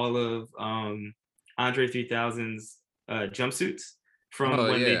of all of Andre 3000's jumpsuits from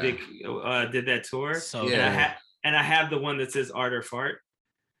when they did that tour. So and I have the one that says Art or Fart.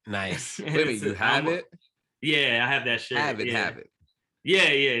 Nice. Wait a minute, you have it? Yeah, I have that shirt. Have it. Yeah.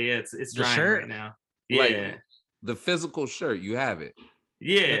 It's drying right now. Yeah. Like the physical shirt, you have it.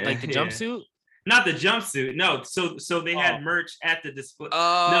 Yeah. Like the jumpsuit? Not the jumpsuit. No. So they had merch at the display.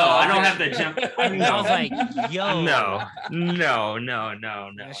 Oh, no, I don't have that jump. I was like, yo. No.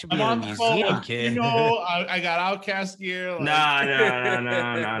 That should be in a museum, kid. I got Outkast gear. Like...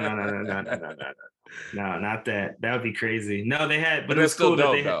 No, not that. That would be crazy. No, they had, but it was cool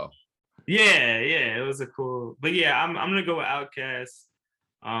that they had. Yeah, it was a cool. But yeah, I'm gonna go with Outkast.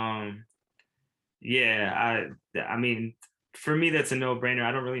 Yeah, I mean, for me, that's a no-brainer.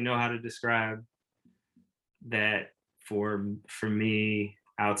 I don't really know how to describe that for me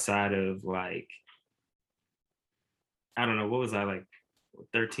outside of like, I don't know, what was I like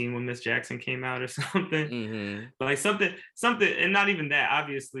 13 when Miss Jackson came out or something. Like something, and not even that.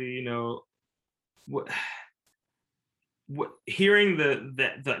 Obviously, you know, what hearing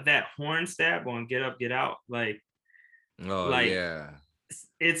that horn stab on "Get Up, Get Out," like,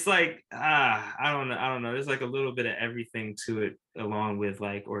 it's like I don't know. There's like a little bit of everything to it, along with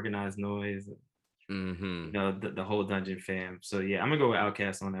like Organized Noise, you know, the whole Dungeon fam. So yeah, I'm gonna go with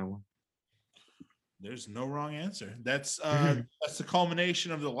Outkast on that one. There's no wrong answer. That's the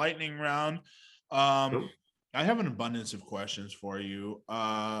culmination of the lightning round. I have an abundance of questions for you.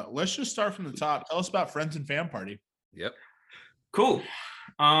 Let's just start from the top. Tell us about Friends and Fam Party. Yep. Cool.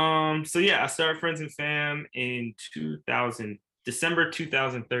 So yeah, I started Friends and Fam in December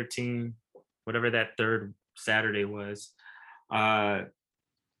 2013, whatever that third Saturday was.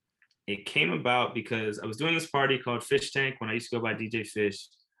 It came about because I was doing this party called Fish Tank when I used to go by DJ Fish.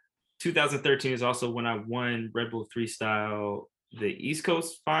 2013 is also when I won Red Bull Freestyle, the East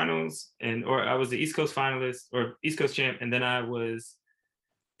Coast finals, or I was the East Coast finalist or East Coast champ, and then I was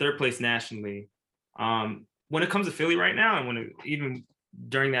third place nationally. When it comes to Philly right now, and even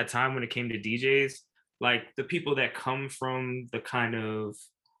during that time when it came to DJs, like the people that come from the kind of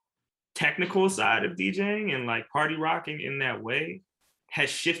technical side of DJing and like party rocking in that way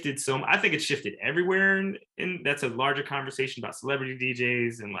has shifted so much. I think it's shifted everywhere, and that's a larger conversation about celebrity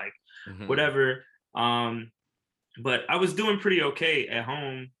DJs and like whatever. But I was doing pretty okay at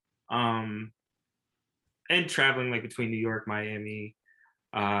home, and traveling like between New York, Miami.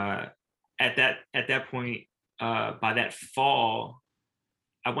 At that point, by that fall,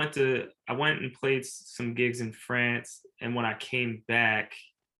 I went and played some gigs in France, and when I came back,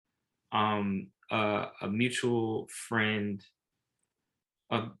 a mutual friend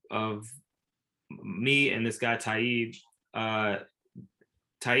of me and this guy Taib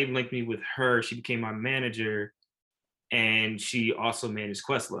linked me with her. She became my manager, and she also managed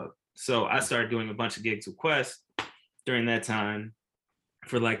Questlove. So I started doing a bunch of gigs with Quest during that time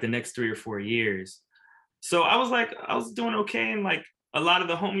for like the next 3 or 4 years. So I was doing okay, and like a lot of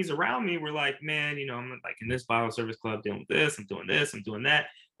the homies around me were like, man, you know, I'm like in this bottle service club doing this, I'm doing that.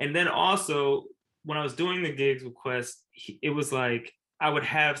 And then also when I was doing the gigs with Quest, it was like I would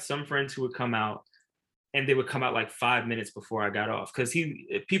have some friends who would come out, and they would come out like 5 minutes before I got off, because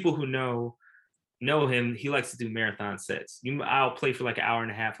people who know him, he likes to do marathon sets. I'll play for like an hour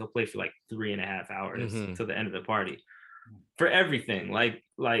and a half, he'll play for like 3.5 hours till the end of the party for everything. Like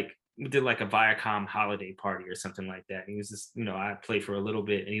we did like a Viacom holiday party or something like that. He was just, you know, I played for a little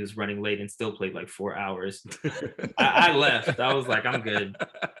bit, and he was running late and still played like 4 hours. I left. I was like, I'm good.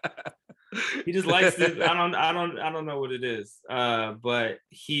 He just likes it. I don't know what it is. But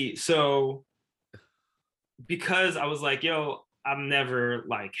because I was like, yo, I'm never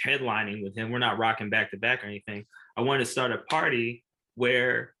like headlining with him, we're not rocking back to back or anything, I wanted to start a party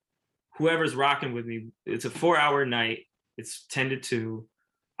where whoever's rocking with me, it's a 4-hour night, it's 10 to 2.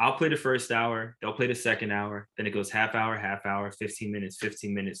 I'll play the first hour, they'll play the second hour, then it goes half hour, 15 minutes,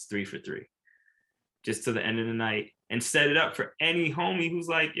 3 for 3, just to the end of the night, and set it up for any homie who's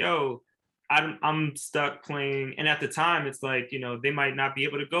like, yo, I'm stuck playing. And at the time, it's like, you know, they might not be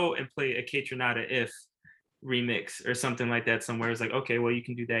able to go and play a K-Tronada If remix or something like that somewhere. It's like, okay, well, you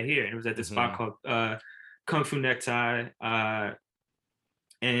can do that here. And it was at this spot called Kung Fu Necktie.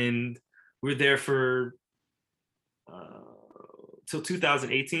 And we were there for till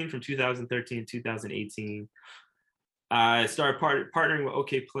 2018. From 2013 to 2018, I started partnering with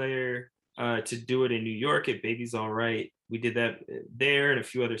OK Player to do it in New York at Baby's All Right. We did that there and a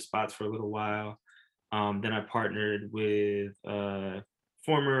few other spots for a little while. Then I partnered with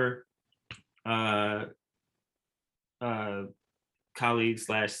former colleague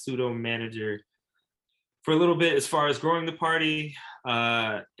 / pseudo manager for a little bit as far as growing the party.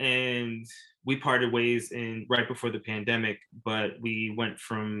 And we parted ways right before the pandemic, but we went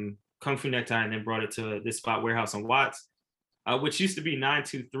from Kung Fu Necktie and then brought it to this spot, Warehouse on Watts, which used to be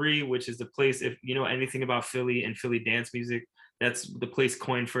 923, which is the place, if you know anything about Philly and Philly dance music, that's the place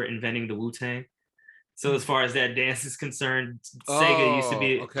coined for inventing the Wu-Tang. So as far as that dance is concerned, Sega used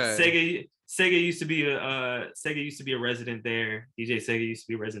to be a resident there. DJ Sega used to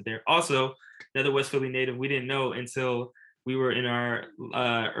be a resident there. Also, another West Philly native. We didn't know until we were in our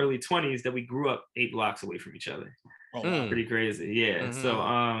early 20s that we grew up 8 blocks away from each other. Oh, wow. Pretty crazy, yeah. So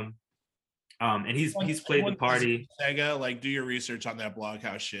and he's played the party. Sega, like, do your research on that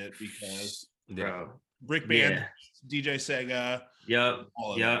Bloghouse shit, because Brick Band, DJ Sega. Yep.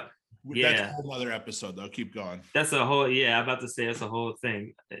 That's a whole other episode, though. Keep going. That's a whole, I'm about to say that's a whole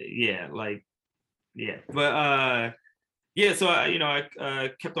thing. But so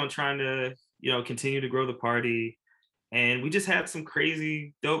I kept on trying to, continue to grow the party. and we just had some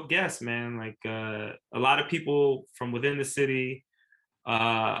crazy dope guests, man. Like a lot of people from within the city.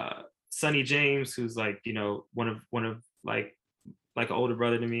 Sonny James, who's like, you know, one of like an older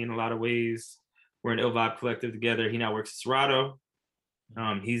brother to me in a lot of ways. We're an Ill Vibe Collective together. He now works at Serato.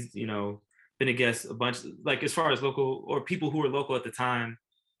 He's, you know, been a guest a bunch, like as far as local or people who were local at the time.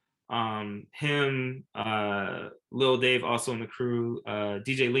 Him, Lil Dave also in the crew,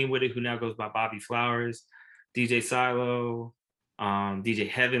 DJ Lean With It, who now goes by Bobby Flowers, DJ Silo, DJ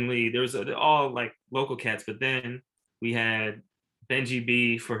Heavenly. There was all like local cats, but then we had Benji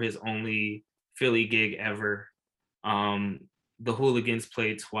B for his only Philly gig ever. The Hooligans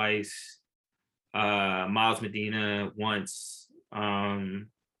played twice. Miles Medina once.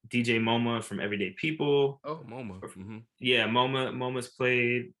 DJ MoMA from Everyday People. Oh, MoMA. Mm-hmm. Yeah, MoMA's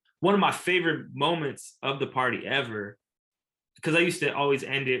played. One of my favorite moments of the party ever, because I used to always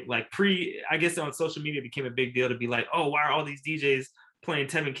end it like I guess on social media it became a big deal to be like, oh, why are all these DJs playing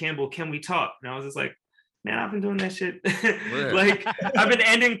Tevin Campbell? Can we talk? And I was just like, man, I've been doing that shit. Like I've been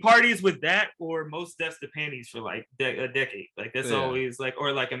ending parties with that or Most Def's The Panties for like a decade. Like that's always like,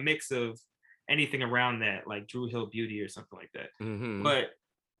 or like a mix of anything around that, like Drew Hill Beauty or something like that. Mm-hmm. But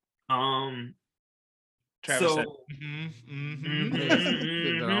Travis so said,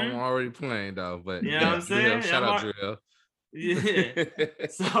 I'm already playing though, but you know what I'm saying? Shout out Drew Hill. Yeah.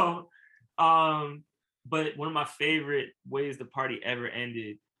 So but one of my favorite ways the party ever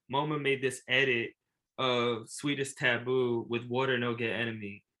ended, MoMA made this edit of Sweetest Taboo with Water No Get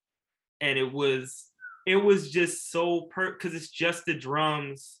Enemy, and it was just so because it's just the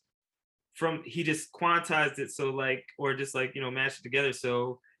drums from, he just quantized it, so like, or just like, you know, mashed it together,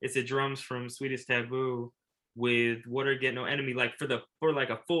 so it's the drums from Sweetest Taboo with Water Get No Enemy, like for like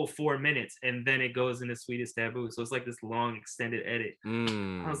a full 4 minutes, and then it goes into Sweetest Taboo, so it's like this long extended edit.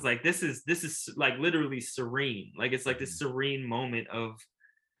 I was like, this is like literally serene, like it's like this serene moment of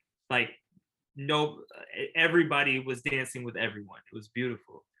like, no, everybody was dancing with everyone. It was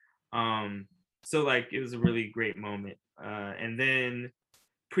beautiful. So like it was a really great moment. And then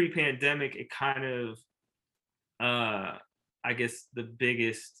pre-pandemic, it kind of I guess the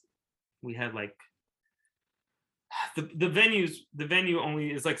biggest, we had like the venue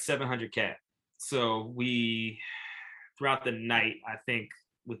only is like 700 cat. So we, throughout the night, I think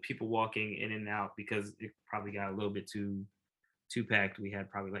with people walking in and out, because it probably got a little bit too packed, we had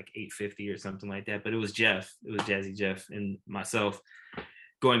probably like 850 or something like that. But it was Jazzy Jeff and myself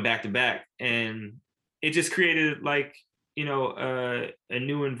going back to back, and it just created like, you know, a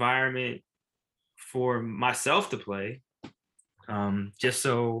new environment for myself to play, just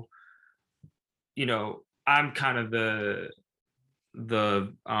so, you know, I'm kind of the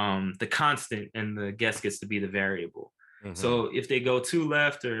constant and the guest gets to be the variable. So if they go too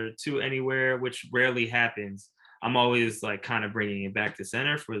left or too anywhere, which rarely happens, I'm always like kind of bringing it back to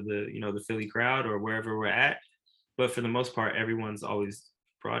center for the, you know, the Philly crowd or wherever we're at. But for the most part, everyone's always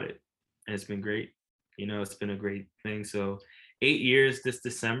brought it, and it's been great. You know, it's been a great thing. So 8 years this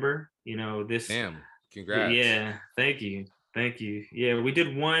December, you know, this. Damn, congrats. Yeah, thank you. Yeah, we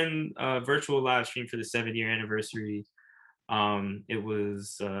did one virtual live stream for the 7-year anniversary. It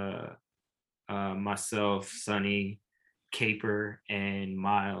was myself, Sonny, Caper, and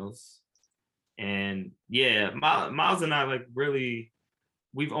Miles. And yeah, Miles and I, like, really,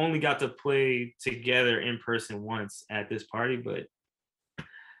 we've only got to play together in person once at this party, but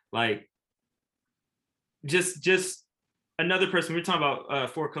like just another person. We were talking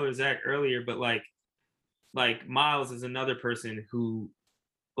about Four Color Zach earlier, but like Miles is another person who,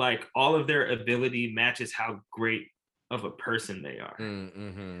 like, all of their ability matches how great of a person they are.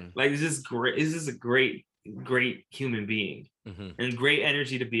 Like, it's just great. It's just a great human being, and great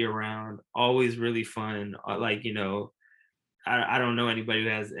energy to be around. Always really fun. Like, you know, I don't know anybody who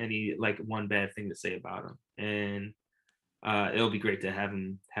has any like one bad thing to say about him, and it'll be great to have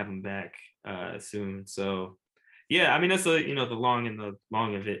him back soon. So yeah, I mean, that's the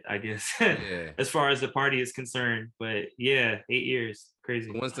long of it, I guess. Yeah. As far as the party is concerned. But yeah, 8 years, crazy.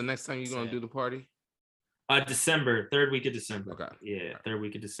 When's the next time you're gonna do the party? December, third week of December. Okay. Yeah, third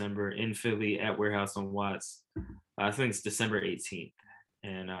week of December in Philly at Warehouse on Watts. I think it's December 18th.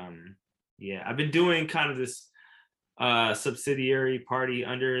 And yeah, I've been doing kind of this subsidiary party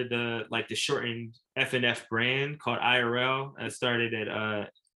under the shortened F&F brand called IRL. I started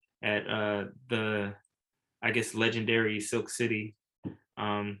at the, I guess, legendary Silk City,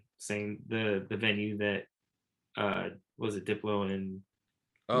 saying the venue that was it Diplo and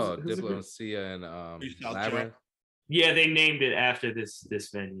Diplo and Sia and Labyrinth. Yeah, they named it after this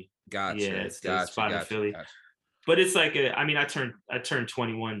venue. Gotcha. Yeah, it's the spot in Philly. Gotcha. But it's like I turned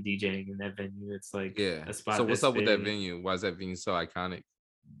 21 DJing in that venue. It's like a spot. So what's up with that venue? Why is that venue so iconic?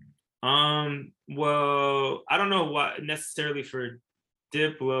 Well, I don't know why necessarily for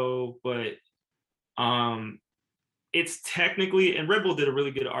Diplo, but it's technically, and Red Bull did a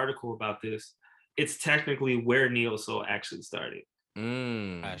really good article about this. It's technically where Neo Soul actually started.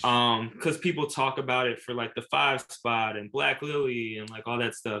 Because people talk about it for like the 5 spot and Black Lily and like all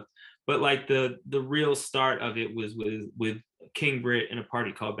that stuff, but like the real start of it was with King Britt and a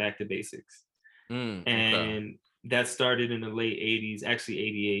party called Back to Basics, and that started in the late 80s, actually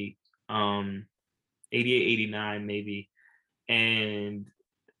 88, 88, 89 maybe, and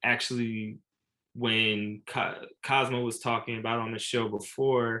actually when Cosmo was talking about on the show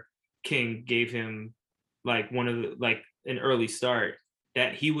before, King gave him like one of the like an early start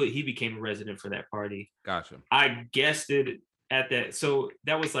that he became a resident for that party. Gotcha. I guessed it at that, so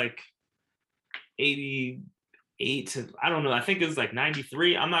that was like 88 to, I don't know, I think it was like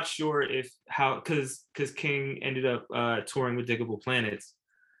 93. I'm not sure if how because King ended up touring with Diggable Planets,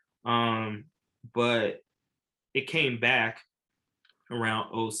 but it came back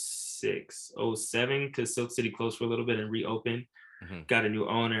around 06, 07 because Silk City closed for a little bit and reopened, got a new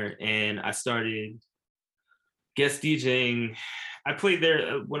owner, and I started guest DJing. I played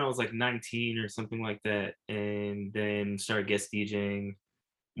there when I was like 19 or something like that, and then started guest DJing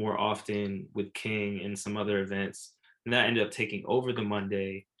more often with King and some other events. And that ended up taking over the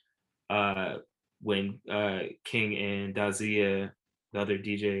Monday when King and Dazia, the other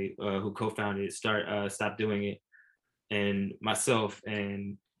DJ who co-founded it, stopped doing it. And myself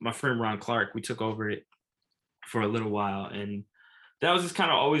and my friend Ron Clark, we took over it for a little while, and that was just kind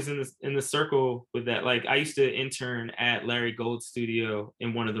of always in the circle with that. Like I used to intern at Larry Gold's studio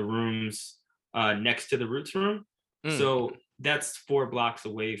in one of the rooms next to the Roots room, so that's 4 blocks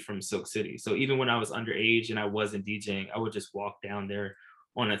away from Silk City. So even when I was underage and I wasn't DJing, I would just walk down there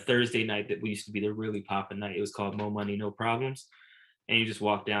on a Thursday night that we used to be the really poppin' night. It was called Mo Money No Problems. And you just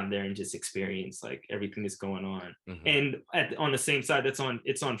walk down there and just experience like everything that's going on. And on the same side, it's on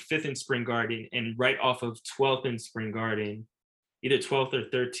 5th and Spring Garden, and right off of 12th and Spring Garden, either 12th or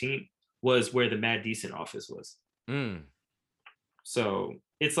 13th, was where the Mad Decent office was. So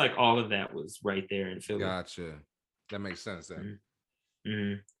it's like all of that was right there in Philly. Gotcha. That makes sense then.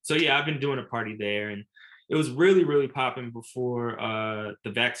 So yeah, I've been doing a party there, and it was really, really popping before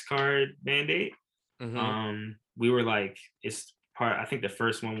the Vax card mandate. We were like, I think the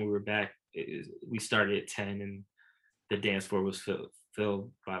first one we were back, we started at 10 and the dance floor was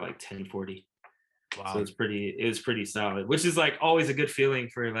filled by like 10:40. Wow. So it was pretty solid, which is like always a good feeling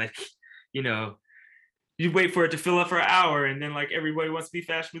for like, you know, you wait for it to fill up for an hour and then like everybody wants to be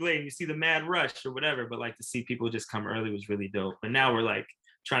fashionably late and you see the mad rush or whatever, but like to see people just come early was really dope. But now we're like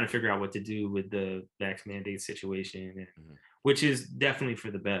trying to figure out what to do with the vax mandate situation, which is definitely for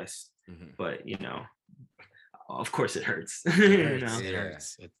the best. But you know, of course it hurts. It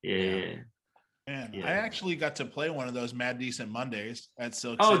hurts. Yeah. Man, I actually got to play one of those Mad Decent Mondays at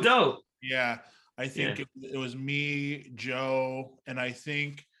Silk City. Oh, dope. Yeah. I think it was me, Joe, and I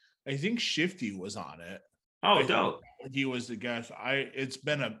think Shifty was on it. Oh, dope. He was the guest. It's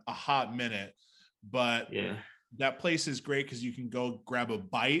been a hot minute, but that place is great because you can go grab a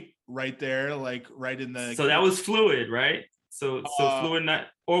bite right there, like right in the. So that was Fluid, right? So Fluid not,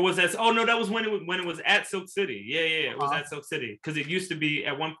 or was that? Oh no, that was when it was at Silk City. Yeah, it was at Silk City because it used to be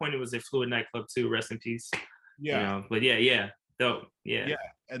at one point it was a Fluid nightclub too. Rest in peace. Yeah, you know, but dope. Yeah,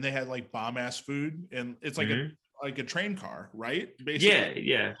 and they had like bomb ass food, and it's like a train car, right? Basically.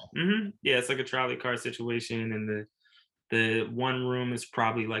 Yeah. It's like a trolley car situation, and the one room is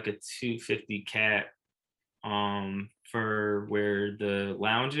probably like a 250 cap, for where the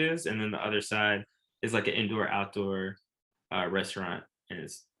lounge is, and then the other side is like an indoor outdoor restaurant, and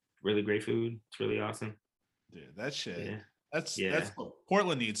it's really great food. It's really awesome. Dude, that shit. That's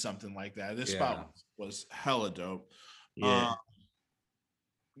Portland needs something like that. This spot was hella dope. So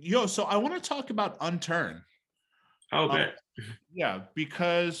I want to talk about Unturn. Oh, bet. Yeah,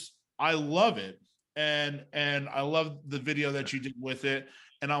 because I love it, and I love the video that you did with it,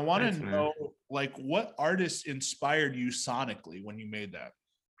 and I want to know like what artists inspired you sonically when you made that.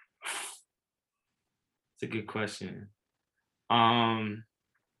 It's a good question.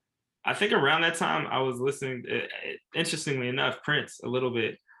 I think around that time I was listening, interestingly enough, Prince a little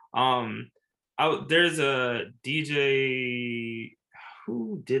bit. There's a DJ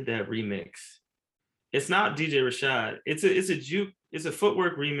who did that remix. It's not DJ Rashad. It's a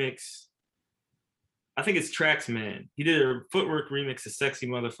Footwork remix. I think it's Traxman. He did a Footwork remix of Sexy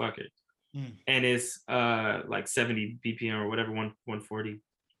Motherfucker. And it's like 70 BPM or whatever, 140.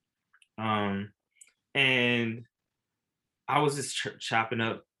 And I was just chopping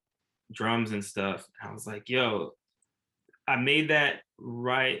up drums and stuff. I was like, yo, I made that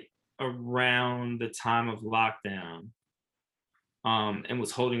right around the time of lockdown, and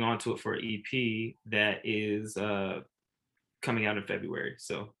was holding on to it for an EP that is coming out in February.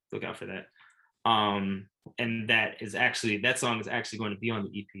 So look out for that. And that song is actually going to be on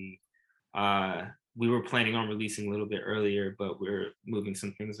the EP. We were planning on releasing a little bit earlier, but we're moving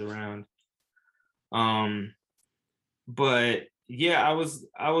some things around. But yeah, I was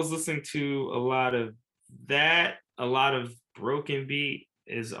listening to a lot of that. A lot of broken beat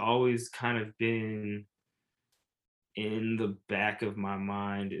has always kind of been in the back of my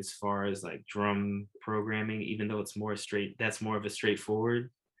mind as far as like drum programming, even though it's more straight. That's more of a straightforward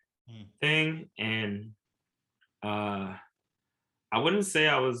thing. And I wouldn't say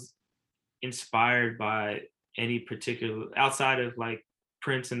I was inspired by any particular, outside of like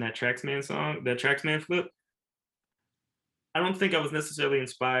Prince and that Traxman song, that Traxman flip. I don't think I was necessarily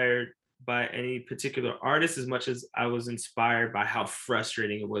inspired by any particular artist as much as I was inspired by how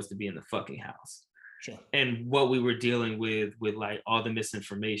frustrating it was to be in the fucking house. Sure. And what we were dealing with like all the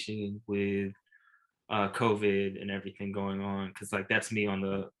misinformation with COVID and everything going on. Cause like that's me on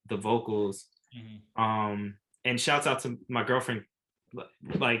the vocals. And shouts out to my girlfriend,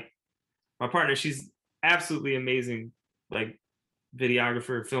 like my partner, she's absolutely amazing, like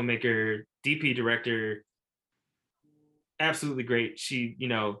videographer, filmmaker, DP director, absolutely great. She, you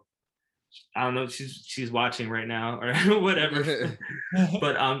know, I don't know, she's watching right now or whatever.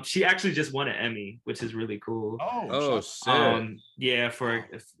 But she actually just won an Emmy, which is really cool. Oh shit.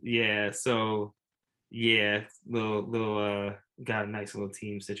 So little got a nice little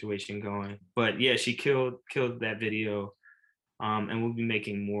team situation going. But yeah, she killed that video. And we'll be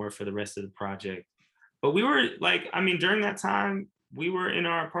making more for the rest of the project. But we were like, I mean, during that time, we were in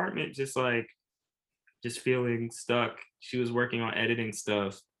our apartment just feeling stuck. She was working on editing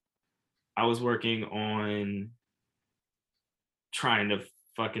stuff. I was working on trying to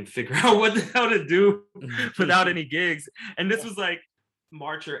fucking figure out what the hell to do without any gigs. And this was like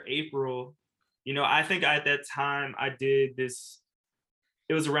March or April. You know, I think at that time I did this,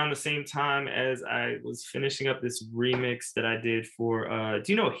 it was around the same time as I was finishing up this remix that I did for,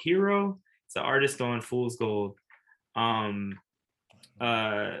 do you know Hero? It's an artist on Fool's Gold. Well,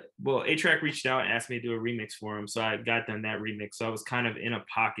 A-Track reached out and asked me to do a remix for him. So I got done that remix. So I was kind of in a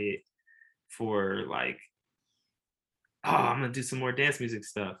pocket for like, I'm gonna do some more dance music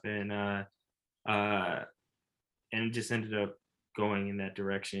stuff. And just ended up going in that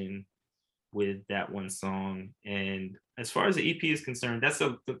direction with that one song. And as far as the EP is concerned, that's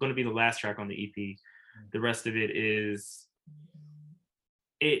going to be the last track on the EP. The rest of it is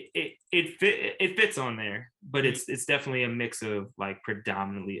it fits on there, but it's definitely a mix of like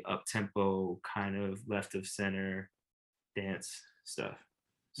predominantly up tempo, kind of left of center dance stuff.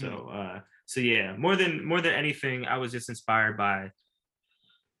 So yeah, more than anything, I was just inspired by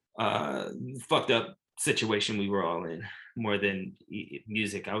fucked up situation we were all in more than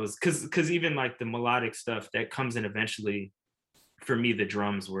music. I was because even like the melodic stuff that comes in eventually, for me the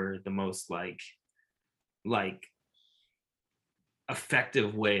drums were the most like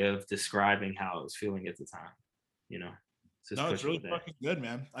effective way of describing how I was feeling at the time, you know. No, it's really fucking good,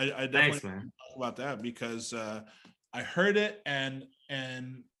 man. I definitely talk about that because I heard it and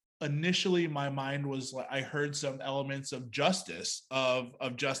initially my mind was like, I heard some elements of Justice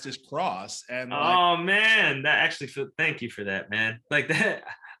Cross, and like, oh man, that actually thank you for that, man. Like that,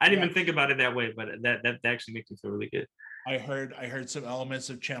 I didn't even think about it that way, but that actually makes me feel really good. I heard some elements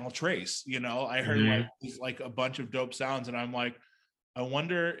of Channel Trace, you know. I heard like a bunch of dope sounds, and I'm like, I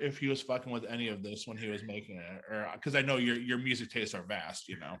wonder if he was fucking with any of this when he was making it, or because I know your music tastes are vast,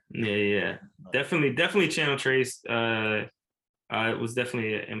 you know. Yeah, definitely Channel Trace. It was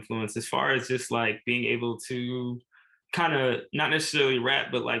definitely an influence as far as just like being able to kind of not necessarily rap,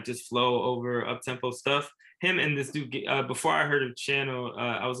 but like just flow over up tempo stuff. Him and this dude, before I heard of Channel,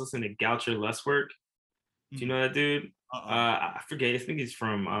 I was listening to Goucher Lustwork. Do you know that dude? I forget. I think he's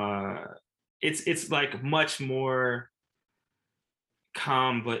from. It's like much more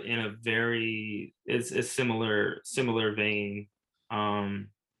calm, but in a very it's a similar vein. So I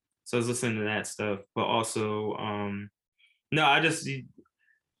was listening to that stuff, but also no,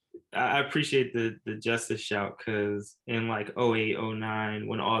 I appreciate the Justice shout, because in like 08, 09,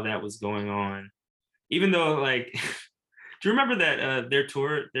 when all that was going on, even though like, do you remember that their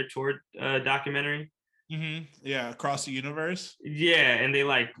tour documentary? Yeah, Across the Universe. Yeah, and they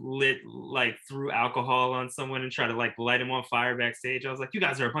like threw alcohol on someone and tried to like light him on fire backstage. I was like, you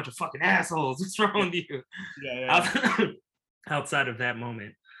guys are a bunch of fucking assholes. What's wrong with you? Yeah. Outside of that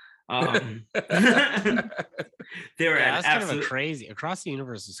moment. They were that's kind of a crazy Across the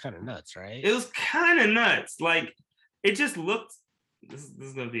Universe is kind of nuts, right? It was kind of nuts. Like it just looked. This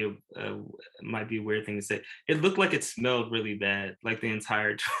is gonna be might be a weird thing to say. It looked like it smelled really bad, like the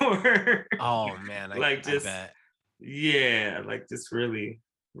entire tour. Oh man, I bet. Yeah, like just really,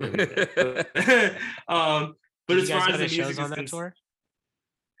 really bad. But as far as the shows on that tour,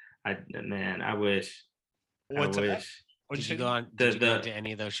 I wish. Did you go to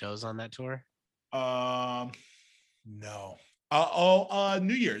any of those shows on that tour? No.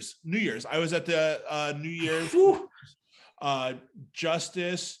 New Year's. I was at the New Year's.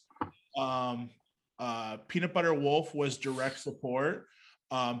 Justice. Peanut Butter Wolf was direct support.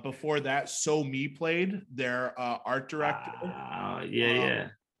 Before that, So Me played their art director.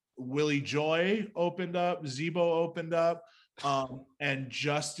 Willie Joy opened up. Zebo opened up. And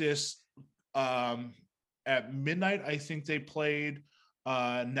Justice at midnight, I think they played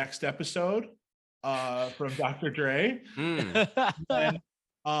Next Episode from Dr. Dre. And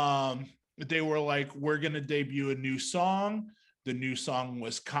they were like, we're going to debut a new song. The new song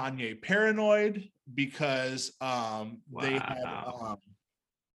was Kanye Paranoid because they had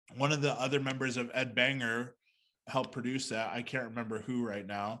one of the other members of Ed Banger helped produce that. I can't remember who right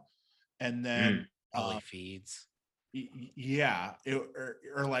now. And then Feeds. Yeah,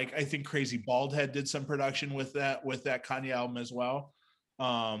 or like I think Crazy Baldhead did some production with that Kanye album as well.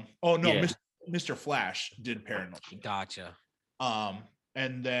 Mr. Flash did Paranoid. Gotcha.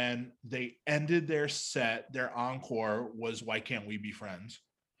 And then they ended their set. Their encore was Why Can't We Be Friends?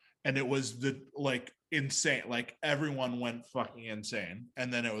 And it was insane. Like everyone went fucking insane.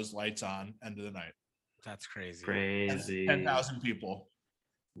 And then it was lights on, end of the night. That's crazy. 10,000 people.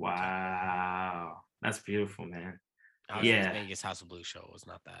 Wow. That's beautiful, man. Vegas House of Blues show was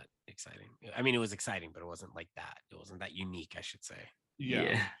not that exciting. I mean, it was exciting, but it wasn't like that. It wasn't that unique, I should say.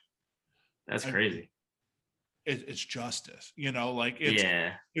 Yeah. That's crazy. It's Justice, like it's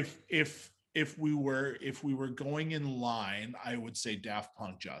if we were going in line, I would say Daft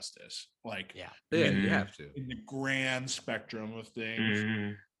Punk Justice. Like you have to in the grand spectrum of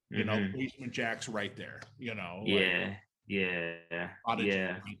things. Basement Jack's right there, right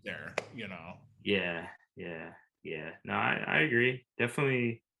there, No, I agree,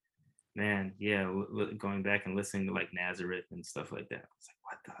 definitely, man. Going back and listening to like Nazareth and stuff like that, I was like,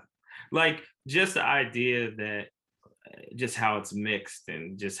 what the, like just the idea that just how it's mixed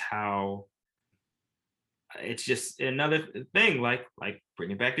and just how it's just another thing, like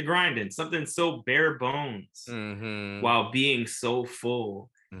bringing back the grinding, something so bare bones while being so full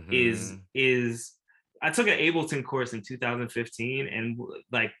is I took an Ableton course in 2015, and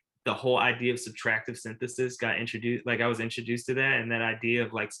like the whole idea of subtractive synthesis got introduced. Like I was introduced to that, and that idea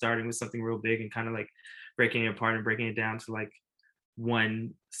of like starting with something real big and kind of like breaking it apart and breaking it down to like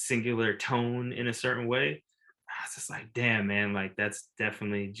one singular tone in a certain way. I was just like, damn, man, like that's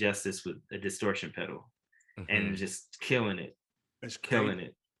definitely Justice with a distortion pedal and just killing it. It's killing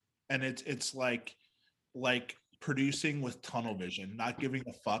it. And it's like producing with tunnel vision, not giving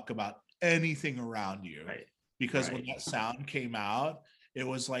a fuck about anything around you. Right. Because when that sound came out, it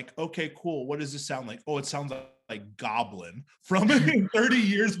was like, okay, cool. What does this sound like? Oh, it sounds like Goblin from 30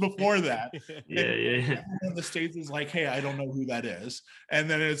 years before that. And the States is like, hey, I don't know who that is. And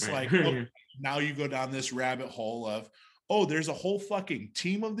then it's like, okay, now you go down this rabbit hole of, oh, there's a whole fucking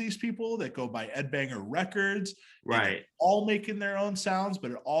team of these people that go by Ed Banger Records. Right. All making their own sounds,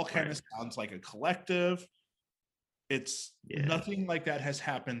 but it all kind of sounds like a collective. It's nothing like that has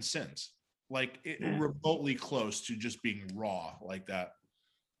happened since. Like remotely close to just being raw like that.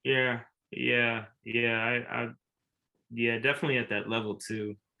 I definitely at that level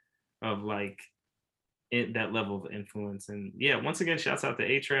too, of like that level of influence. And once again, shouts out to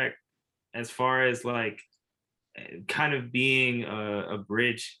A-Track as far as like kind of being a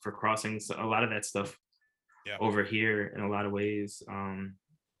bridge for crossing a lot of that stuff over here in a lot of ways.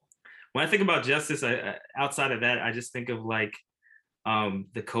 When I think about Justice, I outside of that, I just think of like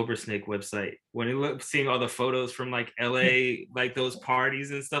the Cobra Snake website. When I look seeing all the photos from like LA, like those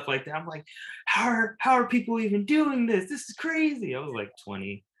parties and stuff like that, I'm like, how are people even doing this? This is crazy. I was like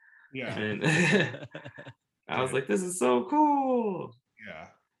 20. And I was like, this is so cool.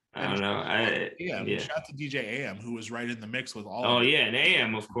 I don't know. Shout out to DJ AM, who was right in the mix with all. And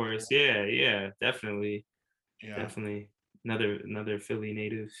AM, of course. Definitely. Definitely another Philly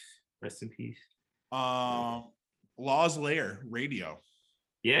native. Rest in peace. Law's Lair Radio.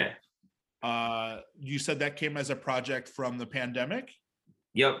 You said that came as a project from the pandemic?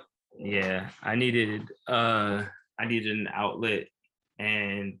 Yep. I needed an outlet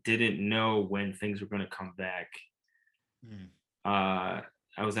and didn't know when things were going to come back. I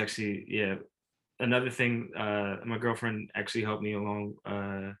I was actually, yeah. Another thing, my girlfriend actually helped me along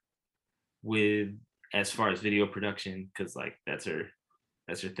with as far as video production, because like that's her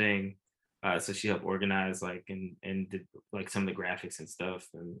thing. So she helped organize like and did like some of the graphics and stuff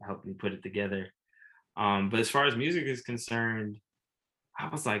and helped me put it together. But as far as music is concerned, I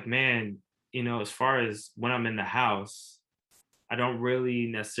was like, man, as far as when I'm in the house, I don't really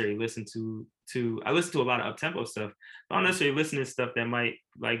necessarily listen to I listen to a lot of up-tempo stuff. I don't necessarily listen to stuff that might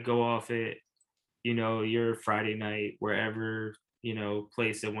like go off at, your Friday night, wherever,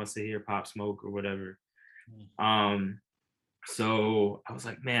 place that wants to hear Pop Smoke or whatever. So I was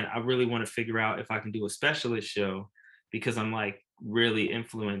like, man, I really want to figure out if I can do a specialist show, because I'm like really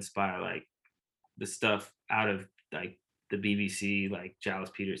influenced by like the stuff out of like the BBC, like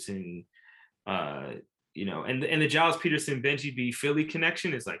Giles Peterson, and the Giles Peterson Benji B Philly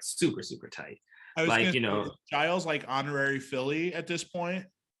connection is like super super tight. I was like, say, Giles like honorary Philly at this point.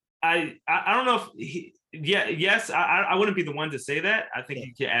 I don't know if yes, I wouldn't be the one to say that. I think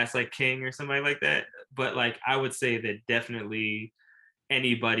you could ask like King or somebody like that, but like I would say that definitely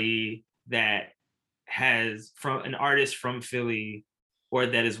anybody that has from an artist from Philly or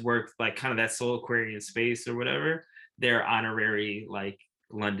that has worked like kind of that soul Aquarian space or whatever, they're honorary like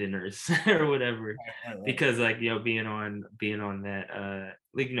Londoners or whatever, right. Because like being on that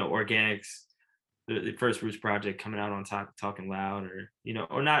like Organics, the first Roots project coming out on Talking Loud,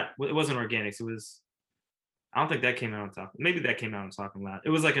 or not, it wasn't Organics, it was, I don't think that came out on maybe that came out on Talking Loud. It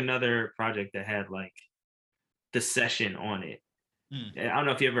was like another project that had like The Session on it. I don't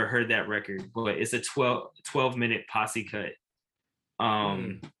know if you ever heard that record, but it's a 12-minute posse cut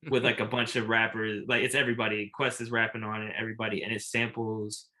with like a bunch of rappers, like it's everybody. Quest is rapping on it, everybody, and it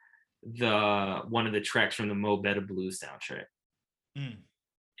samples one of the tracks from the Mo Better Blues soundtrack.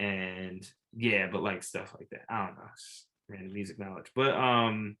 And yeah, but like stuff like that, I don't know, random music knowledge. But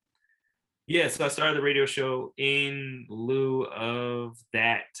yeah, so I started the radio show in lieu of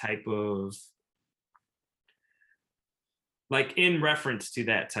that type of, like in reference to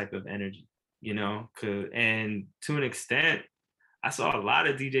that type of energy, and to an extent, I saw a lot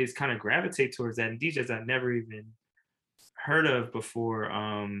of DJs kind of gravitate towards that, and DJs I never even heard of before,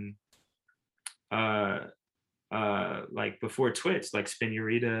 like before Twitch, like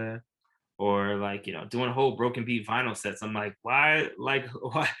Spinurita, or like, doing whole broken beat vinyl sets. I'm like, why? Like,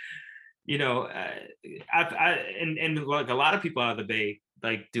 why? And like a lot of people out of the Bay,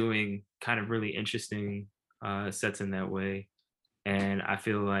 like doing kind of really interesting sets in that way. And I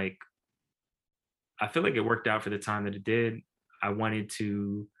feel like it worked out for the time that it did. I wanted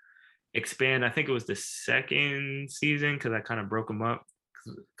to expand. I think it was the second season, because I kind of broke them up,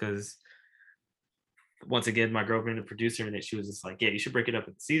 because once again, my girlfriend, the producer, and she was just like, yeah, you should break it up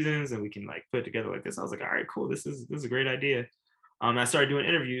into seasons and we can like put it together like this. I was like, all right, cool. This is a great idea. I started doing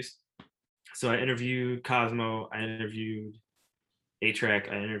interviews. So I interviewed Cosmo, I interviewed A-Track,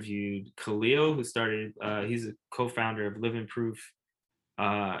 I interviewed Khalil, who started, he's a co-founder of Living Proof.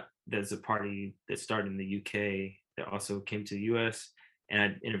 There's a party that started in the UK that also came to the US. And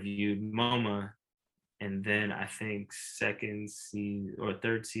I interviewed MoMA. And then I think second season or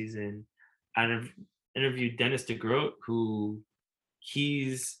third season, I interviewed Dennis DeGroat, who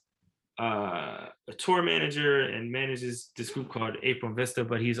he's a tour manager and manages this group called April Vista,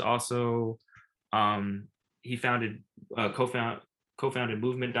 but he's also he co-founded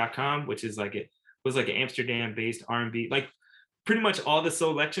movement.com, which is like was like an Amsterdam-based R&B. Like pretty much all the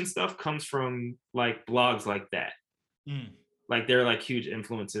selection stuff comes from like blogs like that. Like they're like huge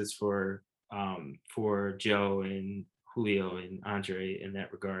influences for Joe and Julio and Andre in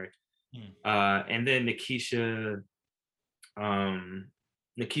that regard. And then Nikisha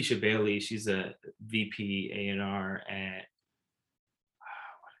Bailey, she's a VP A&R at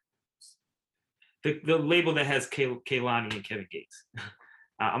the label that has Kehlani and Kevin Gates.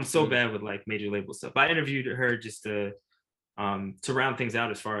 I'm so bad with like major label stuff. But I interviewed her just to round things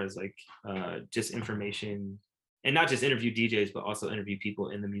out as far as like just information, and not just interview DJs, but also interview people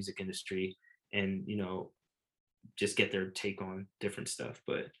in the music industry, and just get their take on different stuff.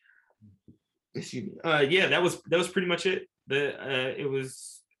 But yeah, that was pretty much it. It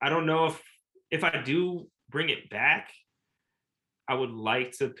was, I don't know if I do bring it back, I would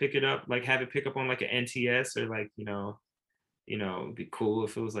like to pick it up, like have it pick up on like an NTS, or like it'd be cool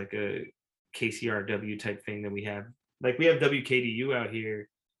if it was like a KCRW type thing that we have. Like we have WKDU out here,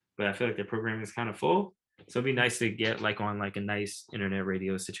 but I feel like their programming is kind of full. So it'd be nice to get like on like a nice internet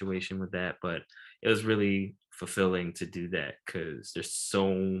radio situation with that. But it was really fulfilling to do that, because there's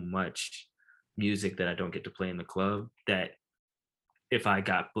so much music that I don't get to play in the club, that if I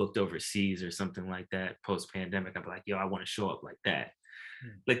got booked overseas or something like that post-pandemic, I'd be like, yo, I want to show up like that.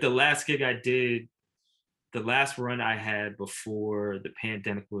 like the last gig I did, the last run I had before the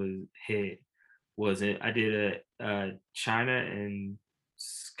pandemic was hit was it. I did a China and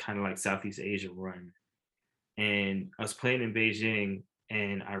kind of like Southeast Asia run, and I was playing in Beijing,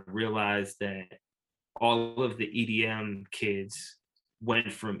 and I realized that all of the EDM kids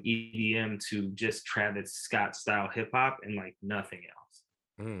went from EDM to just Travis Scott style hip hop and like nothing else.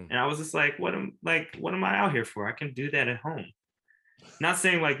 And I was just like, what am I out here for? I can do that at home. Not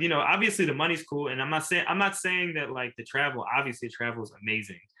saying like, obviously the money's cool. And I'm not saying that like obviously travel is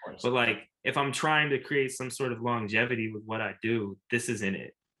amazing. But like if I'm trying to create some sort of longevity with what I do, this isn't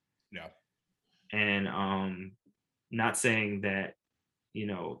it. Yeah. And not saying that,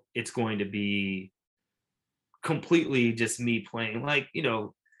 it's going to be completely just me playing like,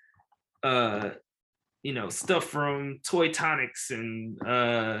 stuff from Toy Tonics and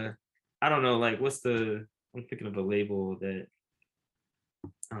I don't know, like I'm thinking of a label that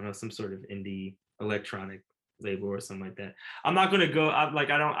I don't know, some sort of indie electronic label or something like that. I'm not gonna go. I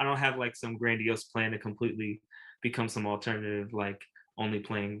don't have like some grandiose plan to completely become some alternative, like only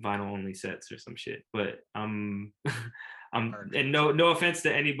playing vinyl only sets or some shit. But and no offense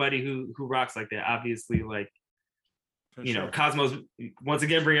to anybody who rocks like that. Obviously, like sure. Cosmo's once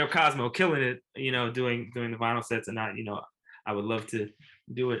again bring up Cosmo, killing it. Doing the vinyl sets, and I would love to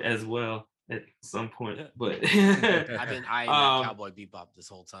do it as well at some point, but I've been eyeing that Cowboy Bebop this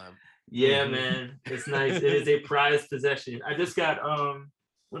whole time. Yeah, man, it's nice. It is a prized possession. I just got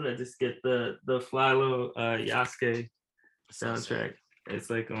what did I just get? The Flylo Yasuke soundtrack. It's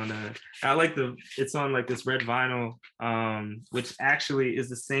like on it's on like this red vinyl, which actually is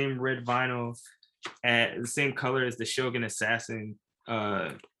the same red vinyl at the same color as the Shogun Assassin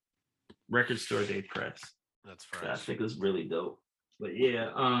record store day press. That's fresh. That I think is really dope. But yeah,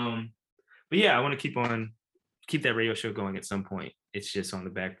 I want to keep that radio show going at some point. It's just on the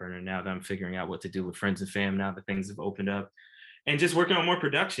back burner now that I'm figuring out what to do with friends and fam now that things have opened up, and just working on more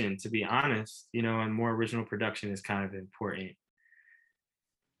production, to be honest, and more original production is kind of an important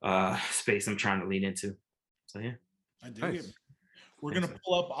space I'm trying to lean into. So yeah. I dig it. We're going to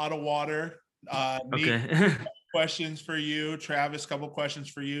pull up Out of Water. Okay. Questions for you, Travis, couple questions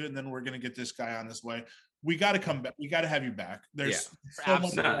for you, and then we're going to get this guy on his way. We got to come back. We got to have you back. There's so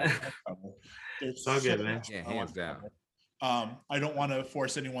much. It's all good, man. Yeah, hands down. I don't want to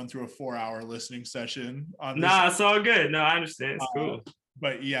force anyone through a 4-hour listening session on this. Nah, it's all good. No, I understand. It's cool.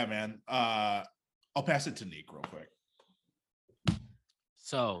 But yeah, man. I'll pass it to Nick real quick.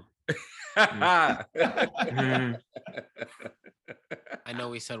 So I know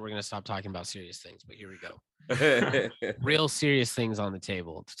we said we're going to stop talking about serious things, but here we go. Real serious things on the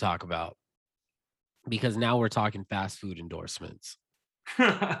table to talk about, because now we're talking fast food endorsements. You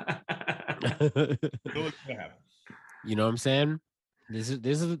know what I'm saying? These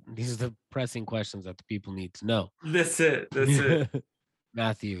are the pressing questions that the people need to know. That's it.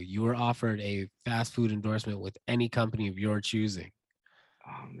 Mathew, you were offered a fast food endorsement with any company of your choosing.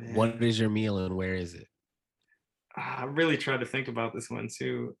 Oh man. What is your meal and where is it? I really tried to think about this one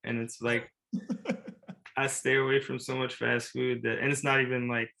too, and it's like I stay away from so much fast food and it's not even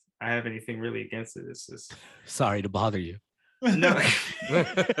like I have anything really against it. It's just sorry to bother you. No. All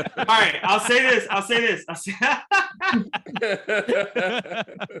right, I'll say this.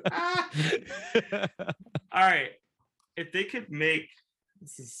 All right, if they could make,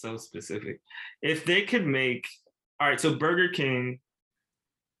 this is so specific. If they could make, all right, so Burger King.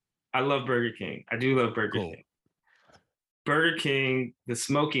 I love Burger King. I do love Burger King. Burger King, the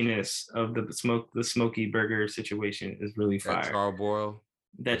smokiness of the smoky burger situation is really fire.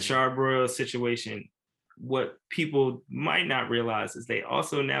 That charbroil situation. What people might not realize is they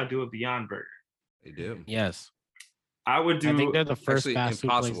also now do a Beyond Burger. They do. Yes. I think they're the first fast food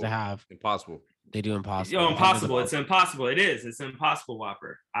place to have. Impossible. They do Impossible. Yo, Impossible. It's Impossible. It is. It's Impossible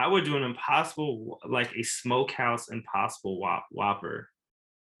Whopper. I would do an Impossible, like a smokehouse Impossible Whopper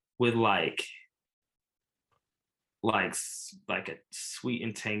with like a sweet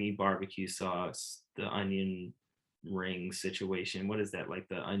and tangy barbecue sauce, the onion ring situation. What is that? Like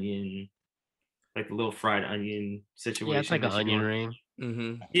the onion, like the little fried onion situation. Yeah, it's like an onion ring.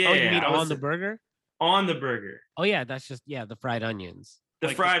 Mm-hmm. Yeah. Oh, you mean on the burger? On the burger. Oh yeah, that's just the fried onions. The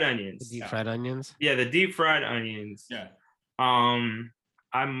fried onions. The deep fried onions. Yeah, the deep fried onions. Yeah.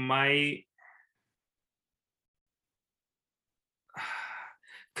 I might.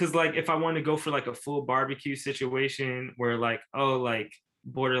 Cause like if I want to go for like a full barbecue situation where like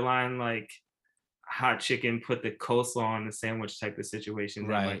borderline like hot chicken, put the coleslaw on the sandwich type of situation,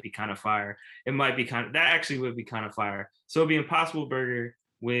 that might be kind of fire. That actually would be kind of fire. So it'd be Impossible Burger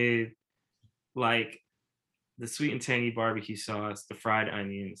with like the sweet and tangy barbecue sauce, the fried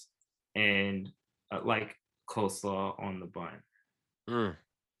onions, and like coleslaw on the bun.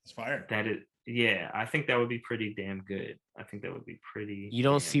 It's fire. That is, yeah. I think that would be pretty damn good. I think that would be pretty. You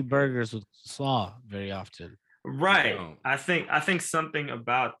don't see burgers with slaw very often. Right. I think something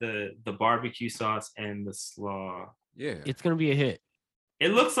about the barbecue sauce and the slaw. Yeah. It's gonna be a hit.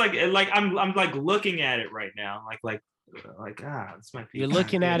 It looks like I'm like looking at it right now. Like this might be. You're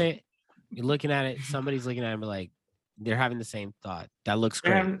looking at it. You're looking at it. Somebody's looking at it, but like they're having the same thought. That looks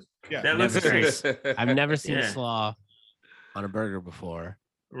great. That looks great. I've never seen slaw on a burger before,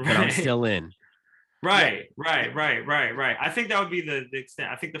 but I'm still in. Right. I think that would be the extent.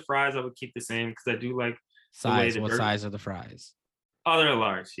 I think the fries I would keep the same because I do like size. What size are the fries? Oh, they're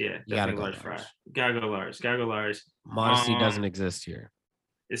large. Yeah, you gotta go large fry. Gotta go large. Modesty doesn't exist here.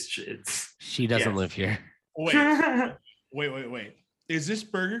 It's she doesn't live here. Wait. Is this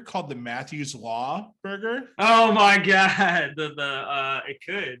burger called the Mathew's Law burger? Oh my god.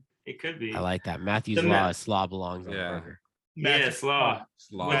 It could be. I like that. Matthew's Law is slaw belongs on the burger. Yeah, slaw.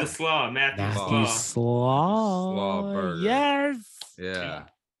 With the slaw. Matthew's slaw burger. Yes. Yeah.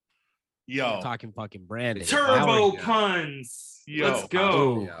 Yo. We're talking fucking branding. Turbo puns. Yo. Let's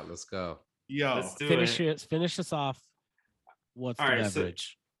go. Yeah, let's go. Yo. Let's do Finish us off. What's the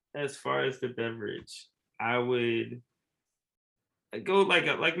beverage? So as far as the beverage, I would go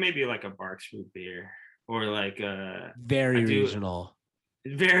like maybe like a Barks root beer or like a very regional.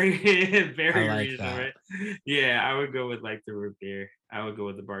 Very regional, that. right? Yeah, I would go with like the root beer. I would go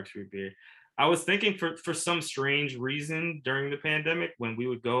with the Barks root beer. I was thinking for some strange reason during the pandemic when we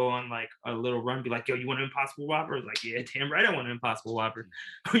would go on like a little run, be like, yo, you want an Impossible Whopper? I was like, yeah, damn right, I want an Impossible Whopper.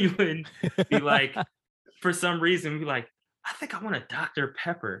 You would be like, for some reason, be like, I think I want a Dr.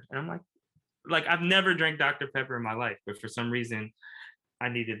 Pepper. And I'm like I've never drank Dr. Pepper in my life, but for some reason I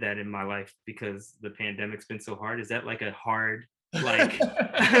needed that in my life because the pandemic's been so hard. Is that like a hard like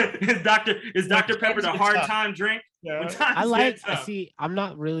is Dr. Pepper the hard time drink? Yeah. I'm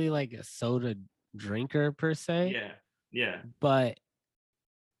not really like a soda drinker per se. Yeah. But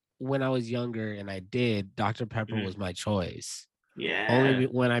when I was younger and I did, Dr. Pepper was my choice. Yeah. Only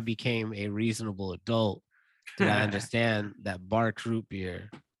when I became a reasonable adult did I understand that Barks root beer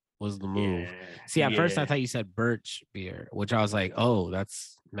was the move. Yeah. See, at first I thought you said Birch beer, which I was like, oh,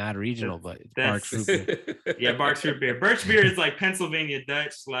 that's mad regional, but it's Barks root beer. Yeah, Barks root beer. Birch beer is like Pennsylvania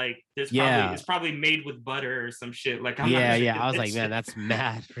Dutch. Like it's probably made with butter or some shit. Like I was like, man, that's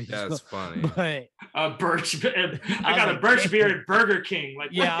mad regional. That's funny. But Birch. I got a Birch beer at Burger King.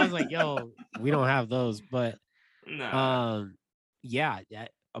 Like I was like, yo, we don't have those, but no.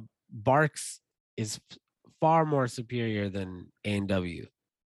 Barks is far more superior than A&W.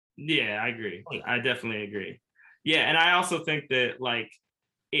 Yeah, I agree. I definitely agree. Yeah, and I also think that like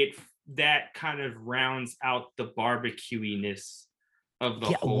that kind of rounds out the barbecuiness of the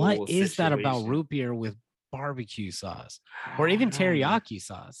whole what is situation. that about root beer with barbecue sauce or even teriyaki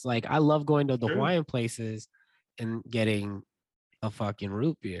sauce? Like I love going to the Hawaiian places and getting a fucking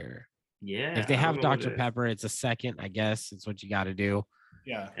root beer. Yeah. If they have Dr. Pepper, it's a second, I guess. It's what you got to do.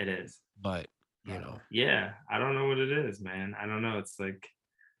 Yeah, it is. But you know. Yeah, I don't know what it is, man. I don't know. It's like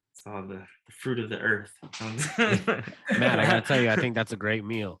it's all the fruit of the earth. Man, I gotta tell you, I think that's a great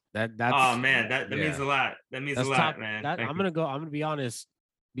meal. That's oh man, that means a lot. That means a lot, man. I'm gonna be honest,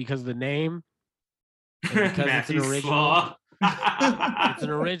 because the name, because it's an original. It's an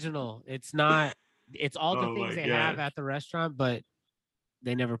original. It's not. It's all the things they have at the restaurant, but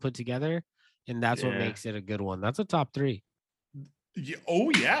they never put together, and that's what makes it a good one. That's a top 3. Yeah.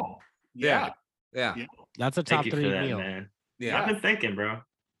 Oh yeah. That's a top 3 meal, man. Yeah, I've been thinking, bro.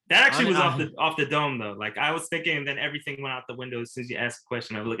 That actually was off the dome though. Like I was thinking, and then everything went out the window as soon as you asked a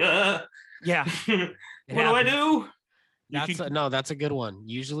question. I was like, yeah. What do I do? That's a good one.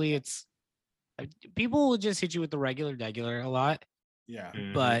 Usually it's people will just hit you with the regular a lot. Yeah.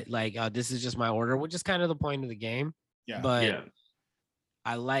 But like this is just my order, which is kind of the point of the game. Yeah. But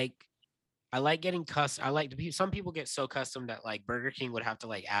I like getting custom. Some people get so custom that like Burger King would have to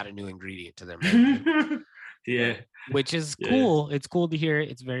like add a new ingredient to their menu. Yeah. Which is cool. It's cool to hear.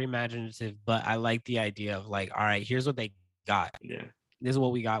 It's very imaginative, but I like the idea of like, all right, here's what they got. Yeah. This is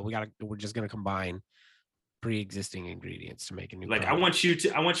what we got. We're just gonna combine pre-existing ingredients to make a new like product.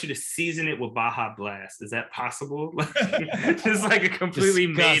 I want you to season it with Baja Blast. Is that possible? It's like a completely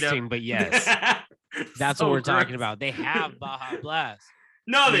made up, but yes. That's so what we're talking about. They have Baja Blast.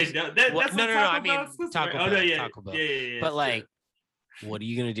 No, they don't. That's no. I mean Taco Bell. Taco Bell. Yeah, but like, what are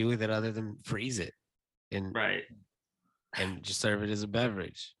you gonna do with it other than freeze it and just serve it as a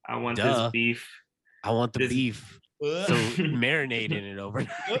beverage? I want this beef. I want the beef. So marinate in it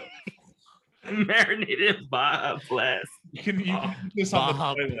overnight. Marinated Baja Blast. You can put this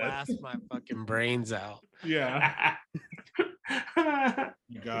on the blast my fucking brains out. Yeah.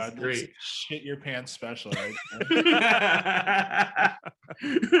 God, great. Shit your pants special, right?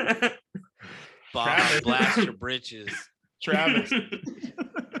 Baja blast your britches. Travis.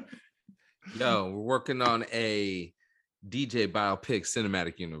 Yo, we're working on a DJ biopic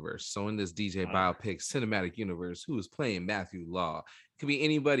cinematic universe. So in this DJ biopic cinematic universe, who is playing Mathew Law? It could be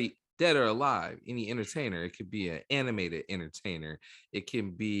anybody dead or alive, any entertainer. It could be an animated entertainer. It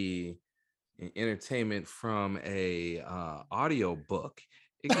can be an entertainment from a audio book.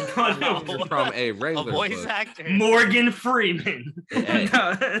 It can be from a regular voice actor. Morgan Freeman.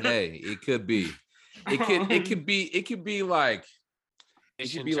 Hey, it could be. It could be like. It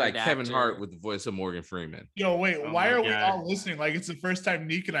should be like Kevin Hart with the voice of Morgan Freeman. Yo, wait, why are we all listening? Like it's the first time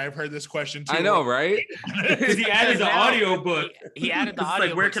Neek and I have heard this question too. I know, right? Because he added the audio book. He added the audio.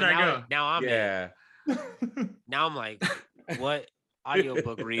 Like, where can I go? Now I'm now I'm like, what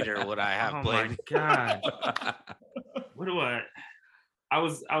audiobook reader would I have played? Oh my god! What do I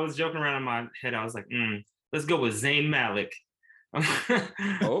was joking around in my head. I was like, let's go with Zayn Malik. I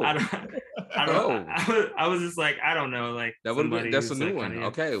was just like, I don't know, like that would be that's a new one.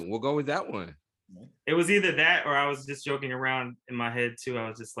 Okay, we'll go with that one. It was either that or I was just joking around in my head too. I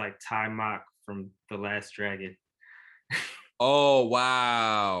was just like Ty Mock from The Last Dragon. Oh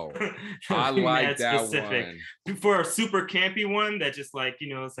wow. I like that specific one. For a super campy one that just like,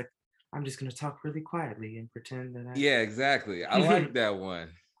 it's like I'm just gonna talk really quietly and pretend that Yeah, exactly. I like that one.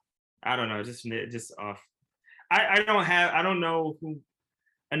 I don't know, just off. I don't know who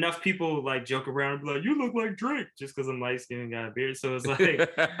enough people like joke around and be like, you look like Drake just because I'm light skinned and got a beard. So it's like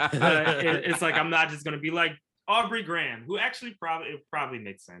it's like I'm not just gonna be like Aubrey Graham, who actually probably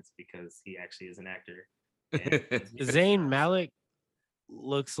makes sense because he actually is an actor. Zayn Malik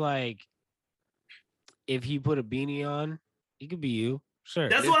looks like if he put a beanie on, he could be you. Sure.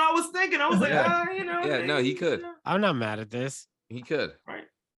 That's what I was thinking. I was like, Yeah, no, he could. I'm not mad at this. He could. Right.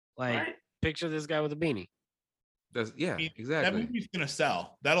 Like picture this guy with a beanie. Exactly. That movie's gonna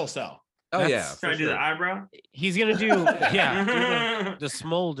sell. That'll sell. Oh yeah. Trying to do the eyebrow. He's gonna do the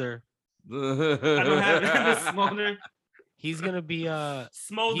smolder. I don't have the smolder. He's gonna be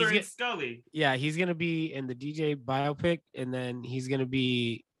Smolder and Scully. Yeah, he's gonna be in the DJ biopic, and then he's gonna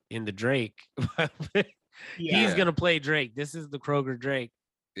be in the Drake. He's gonna play Drake. This is the Kroger Drake.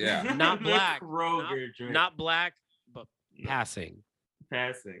 Yeah. Not black. Kroger Drake. Not black, but passing.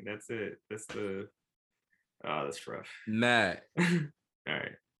 Passing. That's it. That's the. Oh, that's rough. Matt. All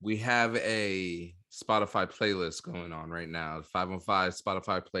right. We have a Spotify playlist going on right now. 515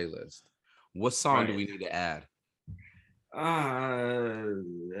 Spotify playlist. What song do we need to add?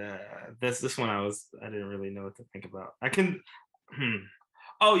 That's this one. I didn't really know what to think about. I can.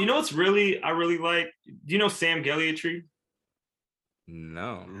 Oh, you know what's I really like. Do you know Sam Gelliatry?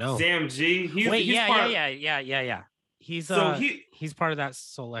 No. Sam G. Yeah. He's he's part of that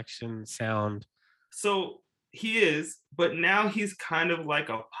selection sound. So he is, but now he's kind of like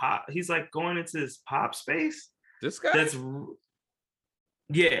a pop. He's like going into this pop space. This guy?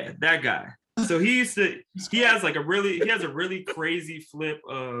 That guy. So he has a really crazy flip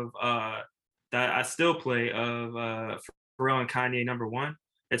of that I still play of Pharrell and Kanye #1.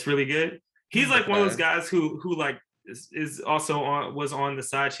 It's really good. He's like one of those guys who like is also was on the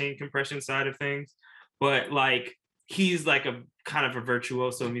sidechain compression side of things, but like he's like a kind of a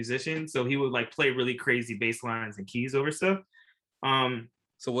virtuoso musician. So he would like play really crazy bass lines and keys over stuff.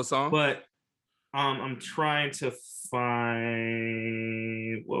 So what song? But I'm trying to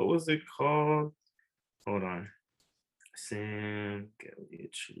find, what was it called? Hold on. Sam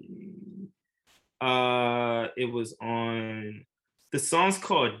Gelliatry. It was on, the song's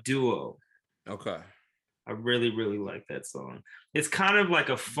called Duo. Okay. I really, really like that song. It's kind of like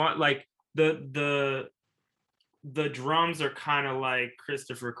a fun, like the drums are kind of like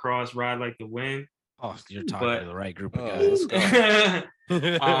Christopher Cross, Ride Like the Wind. Oh, you're talking to the right group of guys.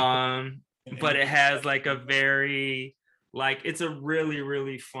 But it has like a very, like, it's a really,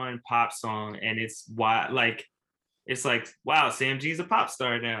 really fun pop song. And it's like, wow, Sam G's a pop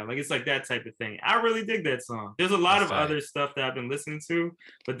star now. Like, it's like that type of thing. I really dig that song. There's a lot of other stuff that I've been listening to,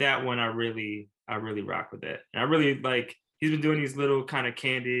 but that one I really rock with that. And I really like, he's been doing these little kind of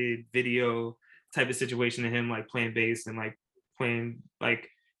candid video type of situation to him, like playing bass and like playing, like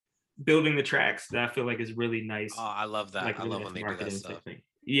building the tracks that I feel like is really nice. Oh, I love that. Like, I love when they do that stuff.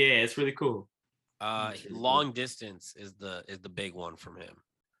 Yeah, it's really cool. Long Distance is the big one from him.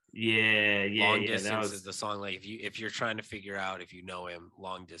 Yeah. Long Distance is the song. Like if you're trying to figure out if you know him,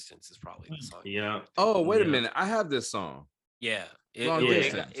 Long Distance is probably the song. Yeah. Oh, wait a minute. I have this song. Yeah,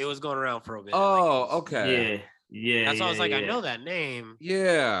 it was going around for a bit. Oh, okay. Yeah. That's why I was like, I know that name.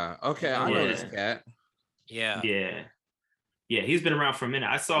 Yeah. Okay, I know this cat. Yeah. He's been around for a minute.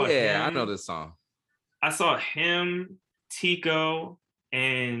 I saw him. Yeah, I know this song. I saw him, Tico,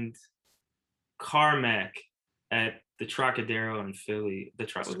 and Carmack at the Trocadero in Philly. The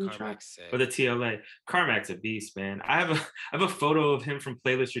TLA. Carmack's a beast, man. I have a photo of him from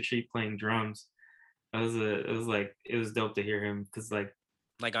Playlist Retreat playing drums. It was dope to hear him because like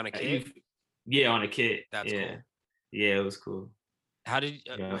on a kit. On a kit. That's cool. Yeah, it was cool. How did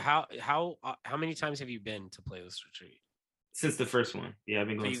how many times have you been to Playlist Retreat? Since the first one. Yeah, I've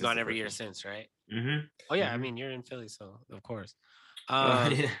been going. So you've gone every year since, right? Mm-hmm. Oh yeah, I mean you're in Philly, so of course.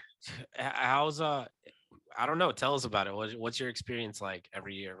 How's I don't know. Tell us about it. What's your experience like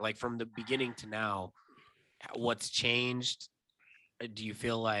every year? Like from the beginning to now, what's changed? Do you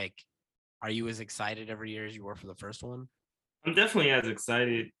feel like, are you as excited every year as you were for the first one? I'm definitely as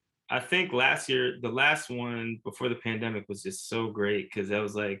excited. I think last year, the last one before the pandemic was just so great because that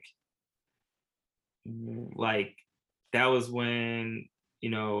was like that was when,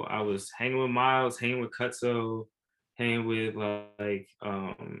 I was hanging with Miles, hanging with Cutso, hanging with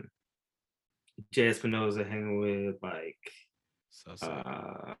Jay Espinoza, hanging with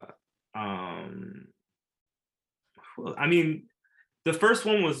I mean, the first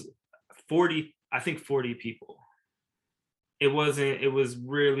one was 40 people. It was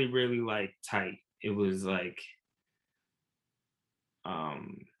really, really like tight. It was like,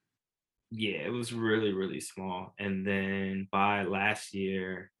 it was really, really small. And then by last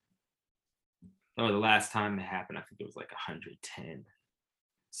year, or the last time it happened, I think it was like 110.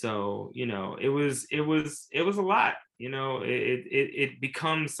 So, it was a lot, it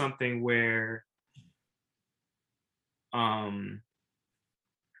becomes something where,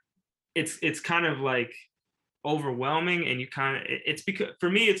 it's kind of like overwhelming, and it's because for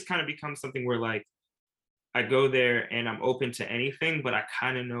me, it's kind of become something where like, I go there and I'm open to anything, but I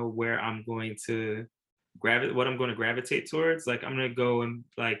kind of know where I'm going to what I'm going to gravitate towards. Like, I'm going to go and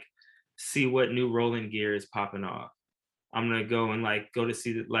like see what new rolling gear is popping off. I'm going to go and like go to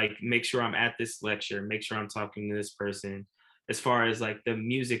see make sure I'm at this lecture, make sure I'm talking to this person. As far as like the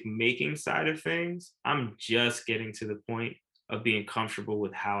music making side of things, I'm just getting to the point of being comfortable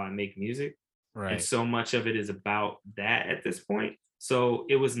with how I make music. Right. And so much of it is about that at this point. So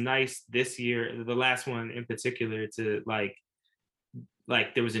it was nice this year, the last one in particular, to like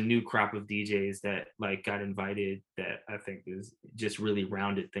there was a new crop of DJs that like got invited that I think is just really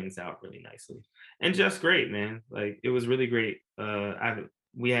rounded things out really nicely. And just great, man. Like, it was really great.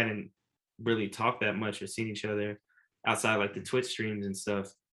 We hadn't really talked that much or seen each other outside like the Twitch streams and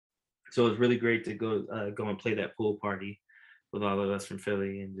stuff. So it was really great to go and play that pool party with all of us from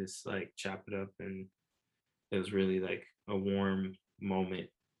Philly and just like chop it up. And it was really like a warm moment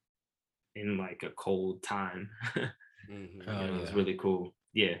in like a cold time. It was really cool.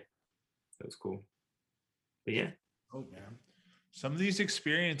 Yeah, that was cool. But yeah. Oh man, some of these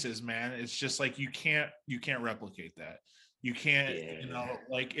experiences, man, it's just like you can't replicate that. You can't,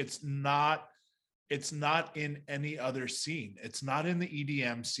 like it's not in any other scene. It's not in the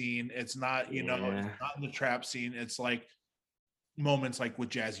EDM scene. It's not, it's not in the trap scene. It's like moments like with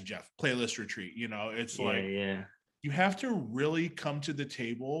Jazzy Jeff, Playlist Retreat. It's you have to really come to the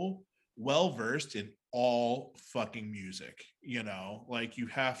table well versed in all fucking music. Like you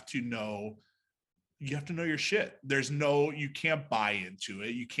have to know your shit. You can't buy into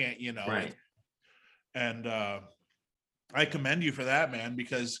it. You can't, right. And I commend you for that, man,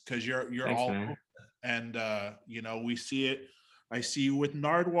 because you're Thanks, all man. And we see it. I see you with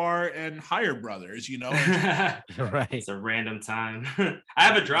Nardwar and Higher Brothers, Right. It's a random time. I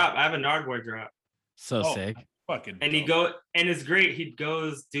have a Nardwar drop. So sick. Fucking and dope. And it's great. He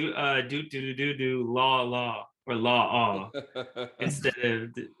goes do law or law instead of,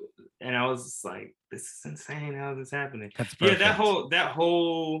 and I was just like, this is insane. How is this happening? That's perfect. That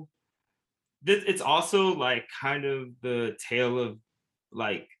whole it's also like kind of the tale of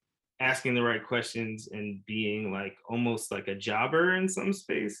like asking the right questions and being like almost like a jobber in some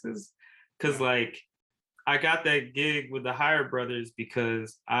spaces. Cause like I got that gig with the Higher Brothers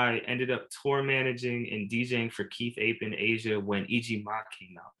because I ended up tour managing and DJing for Keith Ape in Asia when E.G. Ma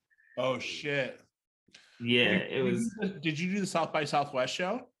came out. Oh shit. Yeah, Did you do the South by Southwest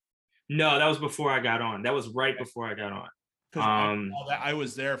show? No, that was before I got on. That was right before I got on. I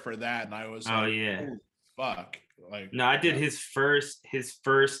was there for that, and I was like, oh yeah, fuck. Like, no, I did his first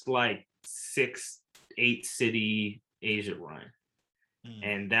like 6-8 city Asia run,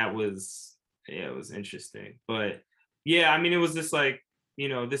 and that was it was interesting. But yeah, I mean, it was just like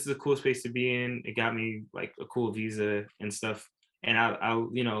this is a cool space to be in. It got me like a cool visa and stuff. And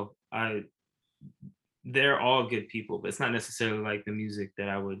they're all good people, but it's not necessarily like the music that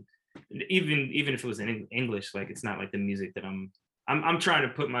I would, even if it was in English, like it's not like the music that I'm trying to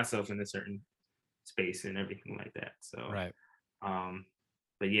put myself in a certain space and everything like that. So, right.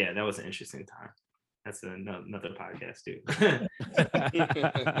 But yeah, that was an interesting time. That's another podcast too.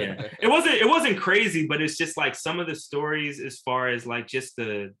 Yeah, it wasn't crazy, but it's just like some of the stories as far as like just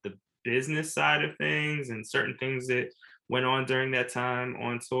the business side of things and certain things that went on during that time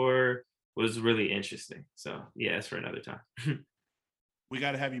on tour was really interesting. So yeah, it's for another time. We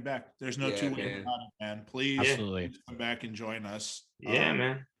got to have you back. There's no two ways about it, man. Please come back and join us. Yeah,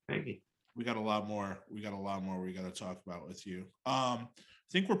 man. Thank you. We got a lot more. We got to talk about with you. I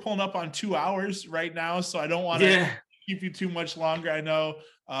think we're pulling up on 2 hours right now, so I don't want to keep you too much longer. I know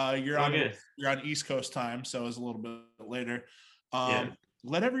you're on East Coast time, so it's a little bit later.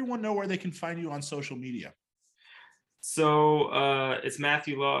 Let everyone know where they can find you on social media. So it's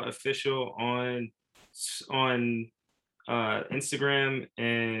Mathew Law Official on Instagram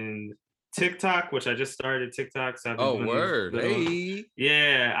and TikTok, which I just started TikTok. So I've been doing word. Hey.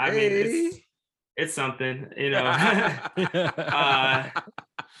 Yeah, I mean it's something,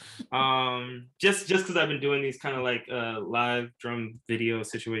 just because I've been doing these kind of like live drum video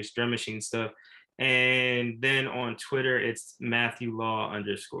situation, drum machine stuff. And then on Twitter, it's Mathew Law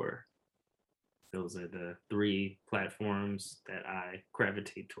 _. Those are the 3 platforms that I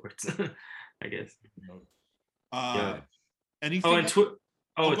gravitate towards, I guess. Anything?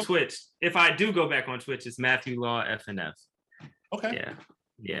 Twitch. If I do go back on Twitch, it's Mathew Law FNF. Okay.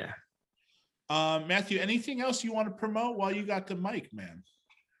 Yeah. Mathew, anything else you want to promote while you got the mic, man?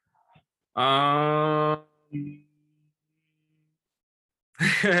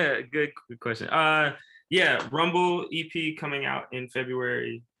 Good question. Rumble EP coming out in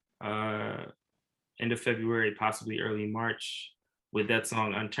February, end of February, possibly early March, with that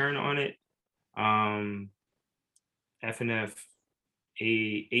song Unturn on it. FNF, a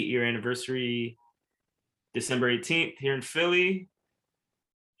 8-year anniversary, December 18th here in Philly.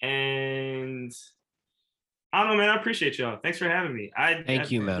 And I don't know, man, I appreciate y'all. Thanks for having me.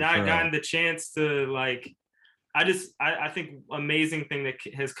 Thank you, man. Not gotten the chance to like, I think amazing thing that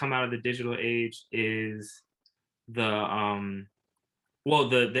has come out of the digital age is the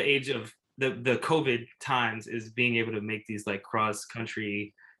age of the COVID times is being able to make these like cross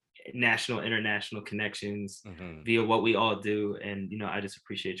country, national, international connections via what we all do. And, I just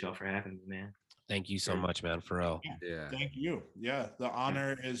appreciate y'all for having me, man. Thank you so much, man, for real. Yeah. Thank you. Yeah. The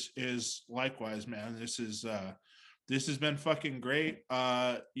honor is likewise, man. This has been fucking great.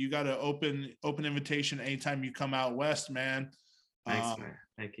 You got an open invitation anytime you come out west, man. Thanks, man.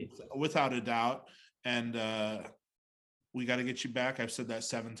 Thank you. Without a doubt. And we got to get you back. I've said that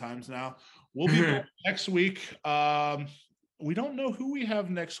 7 times now. We'll be back next week. We don't know who we have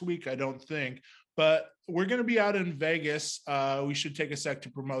next week, I don't think, but we're going to be out in Vegas. We should take a sec to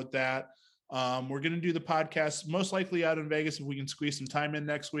promote that. We're going to do the podcast most likely out in Vegas if we can squeeze some time in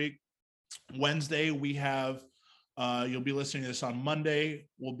next week. Wednesday, we have, you'll be listening to this on Monday.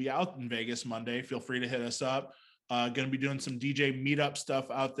 We'll be out in Vegas Monday. Feel free to hit us up. Going to be doing some DJ meetup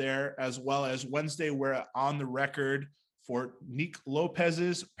stuff out there, as well as Wednesday, we're on the record for Nick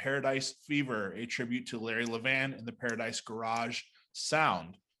Lopez's Paradise Fever, a tribute to Larry Levan and the Paradise Garage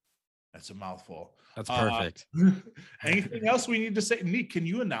sound. That's a mouthful. That's perfect. Anything else we need to say? Nick, can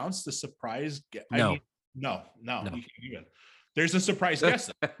you announce the surprise guest? No. No. You can't even. There's a surprise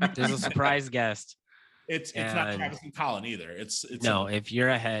guest. There's a surprise guest. It's not Travis and Colin either. It's no. If you're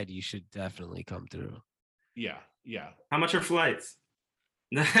ahead, you should definitely come through. Yeah. How much are flights?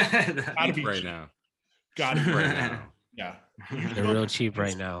 Gotta be right now. Gotta be right now. Yeah, they're real cheap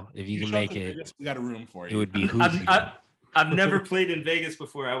right now. If you can make it, we got a room for you. It would be. I've never played in Vegas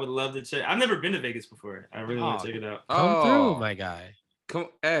before. I would love to check. I've never been to Vegas before. I really want to check it out. Come through, my guy. Come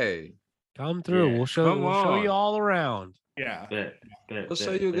through. Yeah. We'll show you all around. Yeah, we'll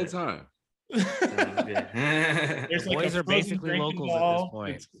show you a good time. The boys are basically locals at this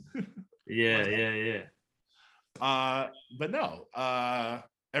point. Yeah. But no.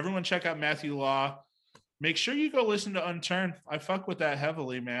 Everyone, check out Mathew Law. Make sure you go listen to Unturn. I fuck with that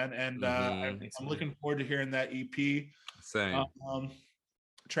heavily, man. And I'm looking forward to hearing that EP. Same.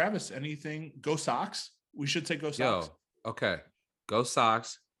 Travis, anything? Go Sox. We should say Go Sox. Okay. Go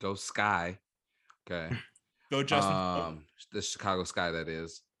Sox. Go Sky. Okay. Go Justin. The Chicago Sky, that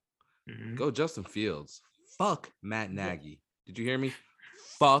is. Go Justin Fields. Fuck Matt Nagy. Did you hear me?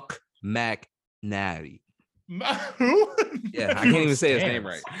 Fuck Mac Nagy. Who? Yeah, I can't even say his name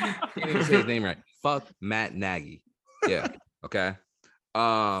right. Fuck Matt Nagy. Yeah. Okay.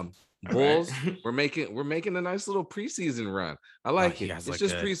 Bulls, we're making a nice little preseason run. I like it. It's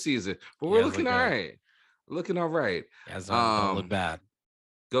just preseason, but we're looking all right. Looking all right. Don't look bad.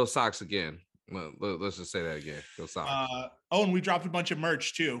 Go Sox again. Well, let's just say that again. Go Sox. And we dropped a bunch of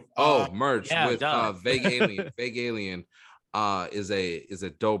merch too. Merch with Vague Alien. Vague Alien is a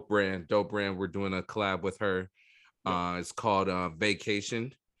dope brand. We're doing a collab with her. It's called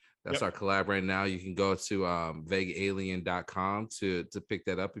Vacation. That's our collab right now. You can go to vaguealien.com to pick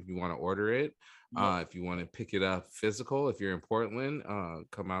that up if you want to order it. If you want to pick it up physical, if you're in Portland,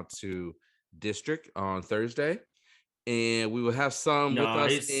 come out to District on Thursday. And we will have some with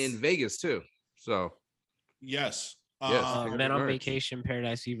us in Vegas too. So yes. Men on Vacation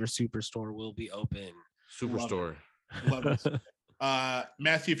Paradise Fever Superstore will be open. Superstore. Love it.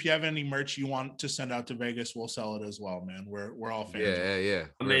 Matthew, if you have any merch you want to send out to Vegas, we'll sell it as well, man. We're all fans. Yeah.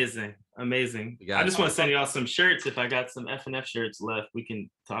 Amazing. I just want to send y'all some shirts. If I got some F&F shirts left, we can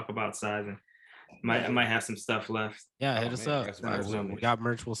talk about sizing. I might have some stuff left. Yeah, hit us up. We got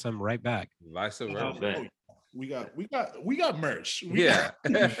merch. We'll send right back. Vice versa. We got merch.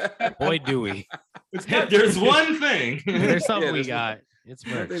 Boy, do we. There's one thing. There's something we got. It's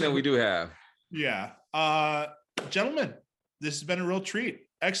merch. Something that we do have. Yeah. Gentlemen, this has been a real treat.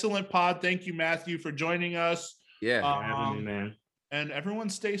 Excellent pod. Thank you, Mathew, for joining us. Yeah. Having me, man. And everyone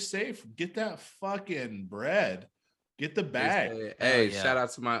stay safe. Get that fucking bread. Get the bag. Hey, shout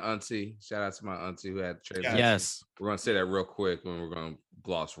out to my auntie. Shout out to my auntie who had trade. Yes. We're going to say that real quick when we're going to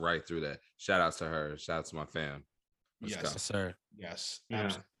gloss right through that. Shout out to her. Shout out to my fam. Yes, sir. Yes,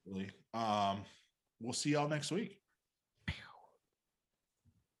 absolutely. We'll see y'all next week.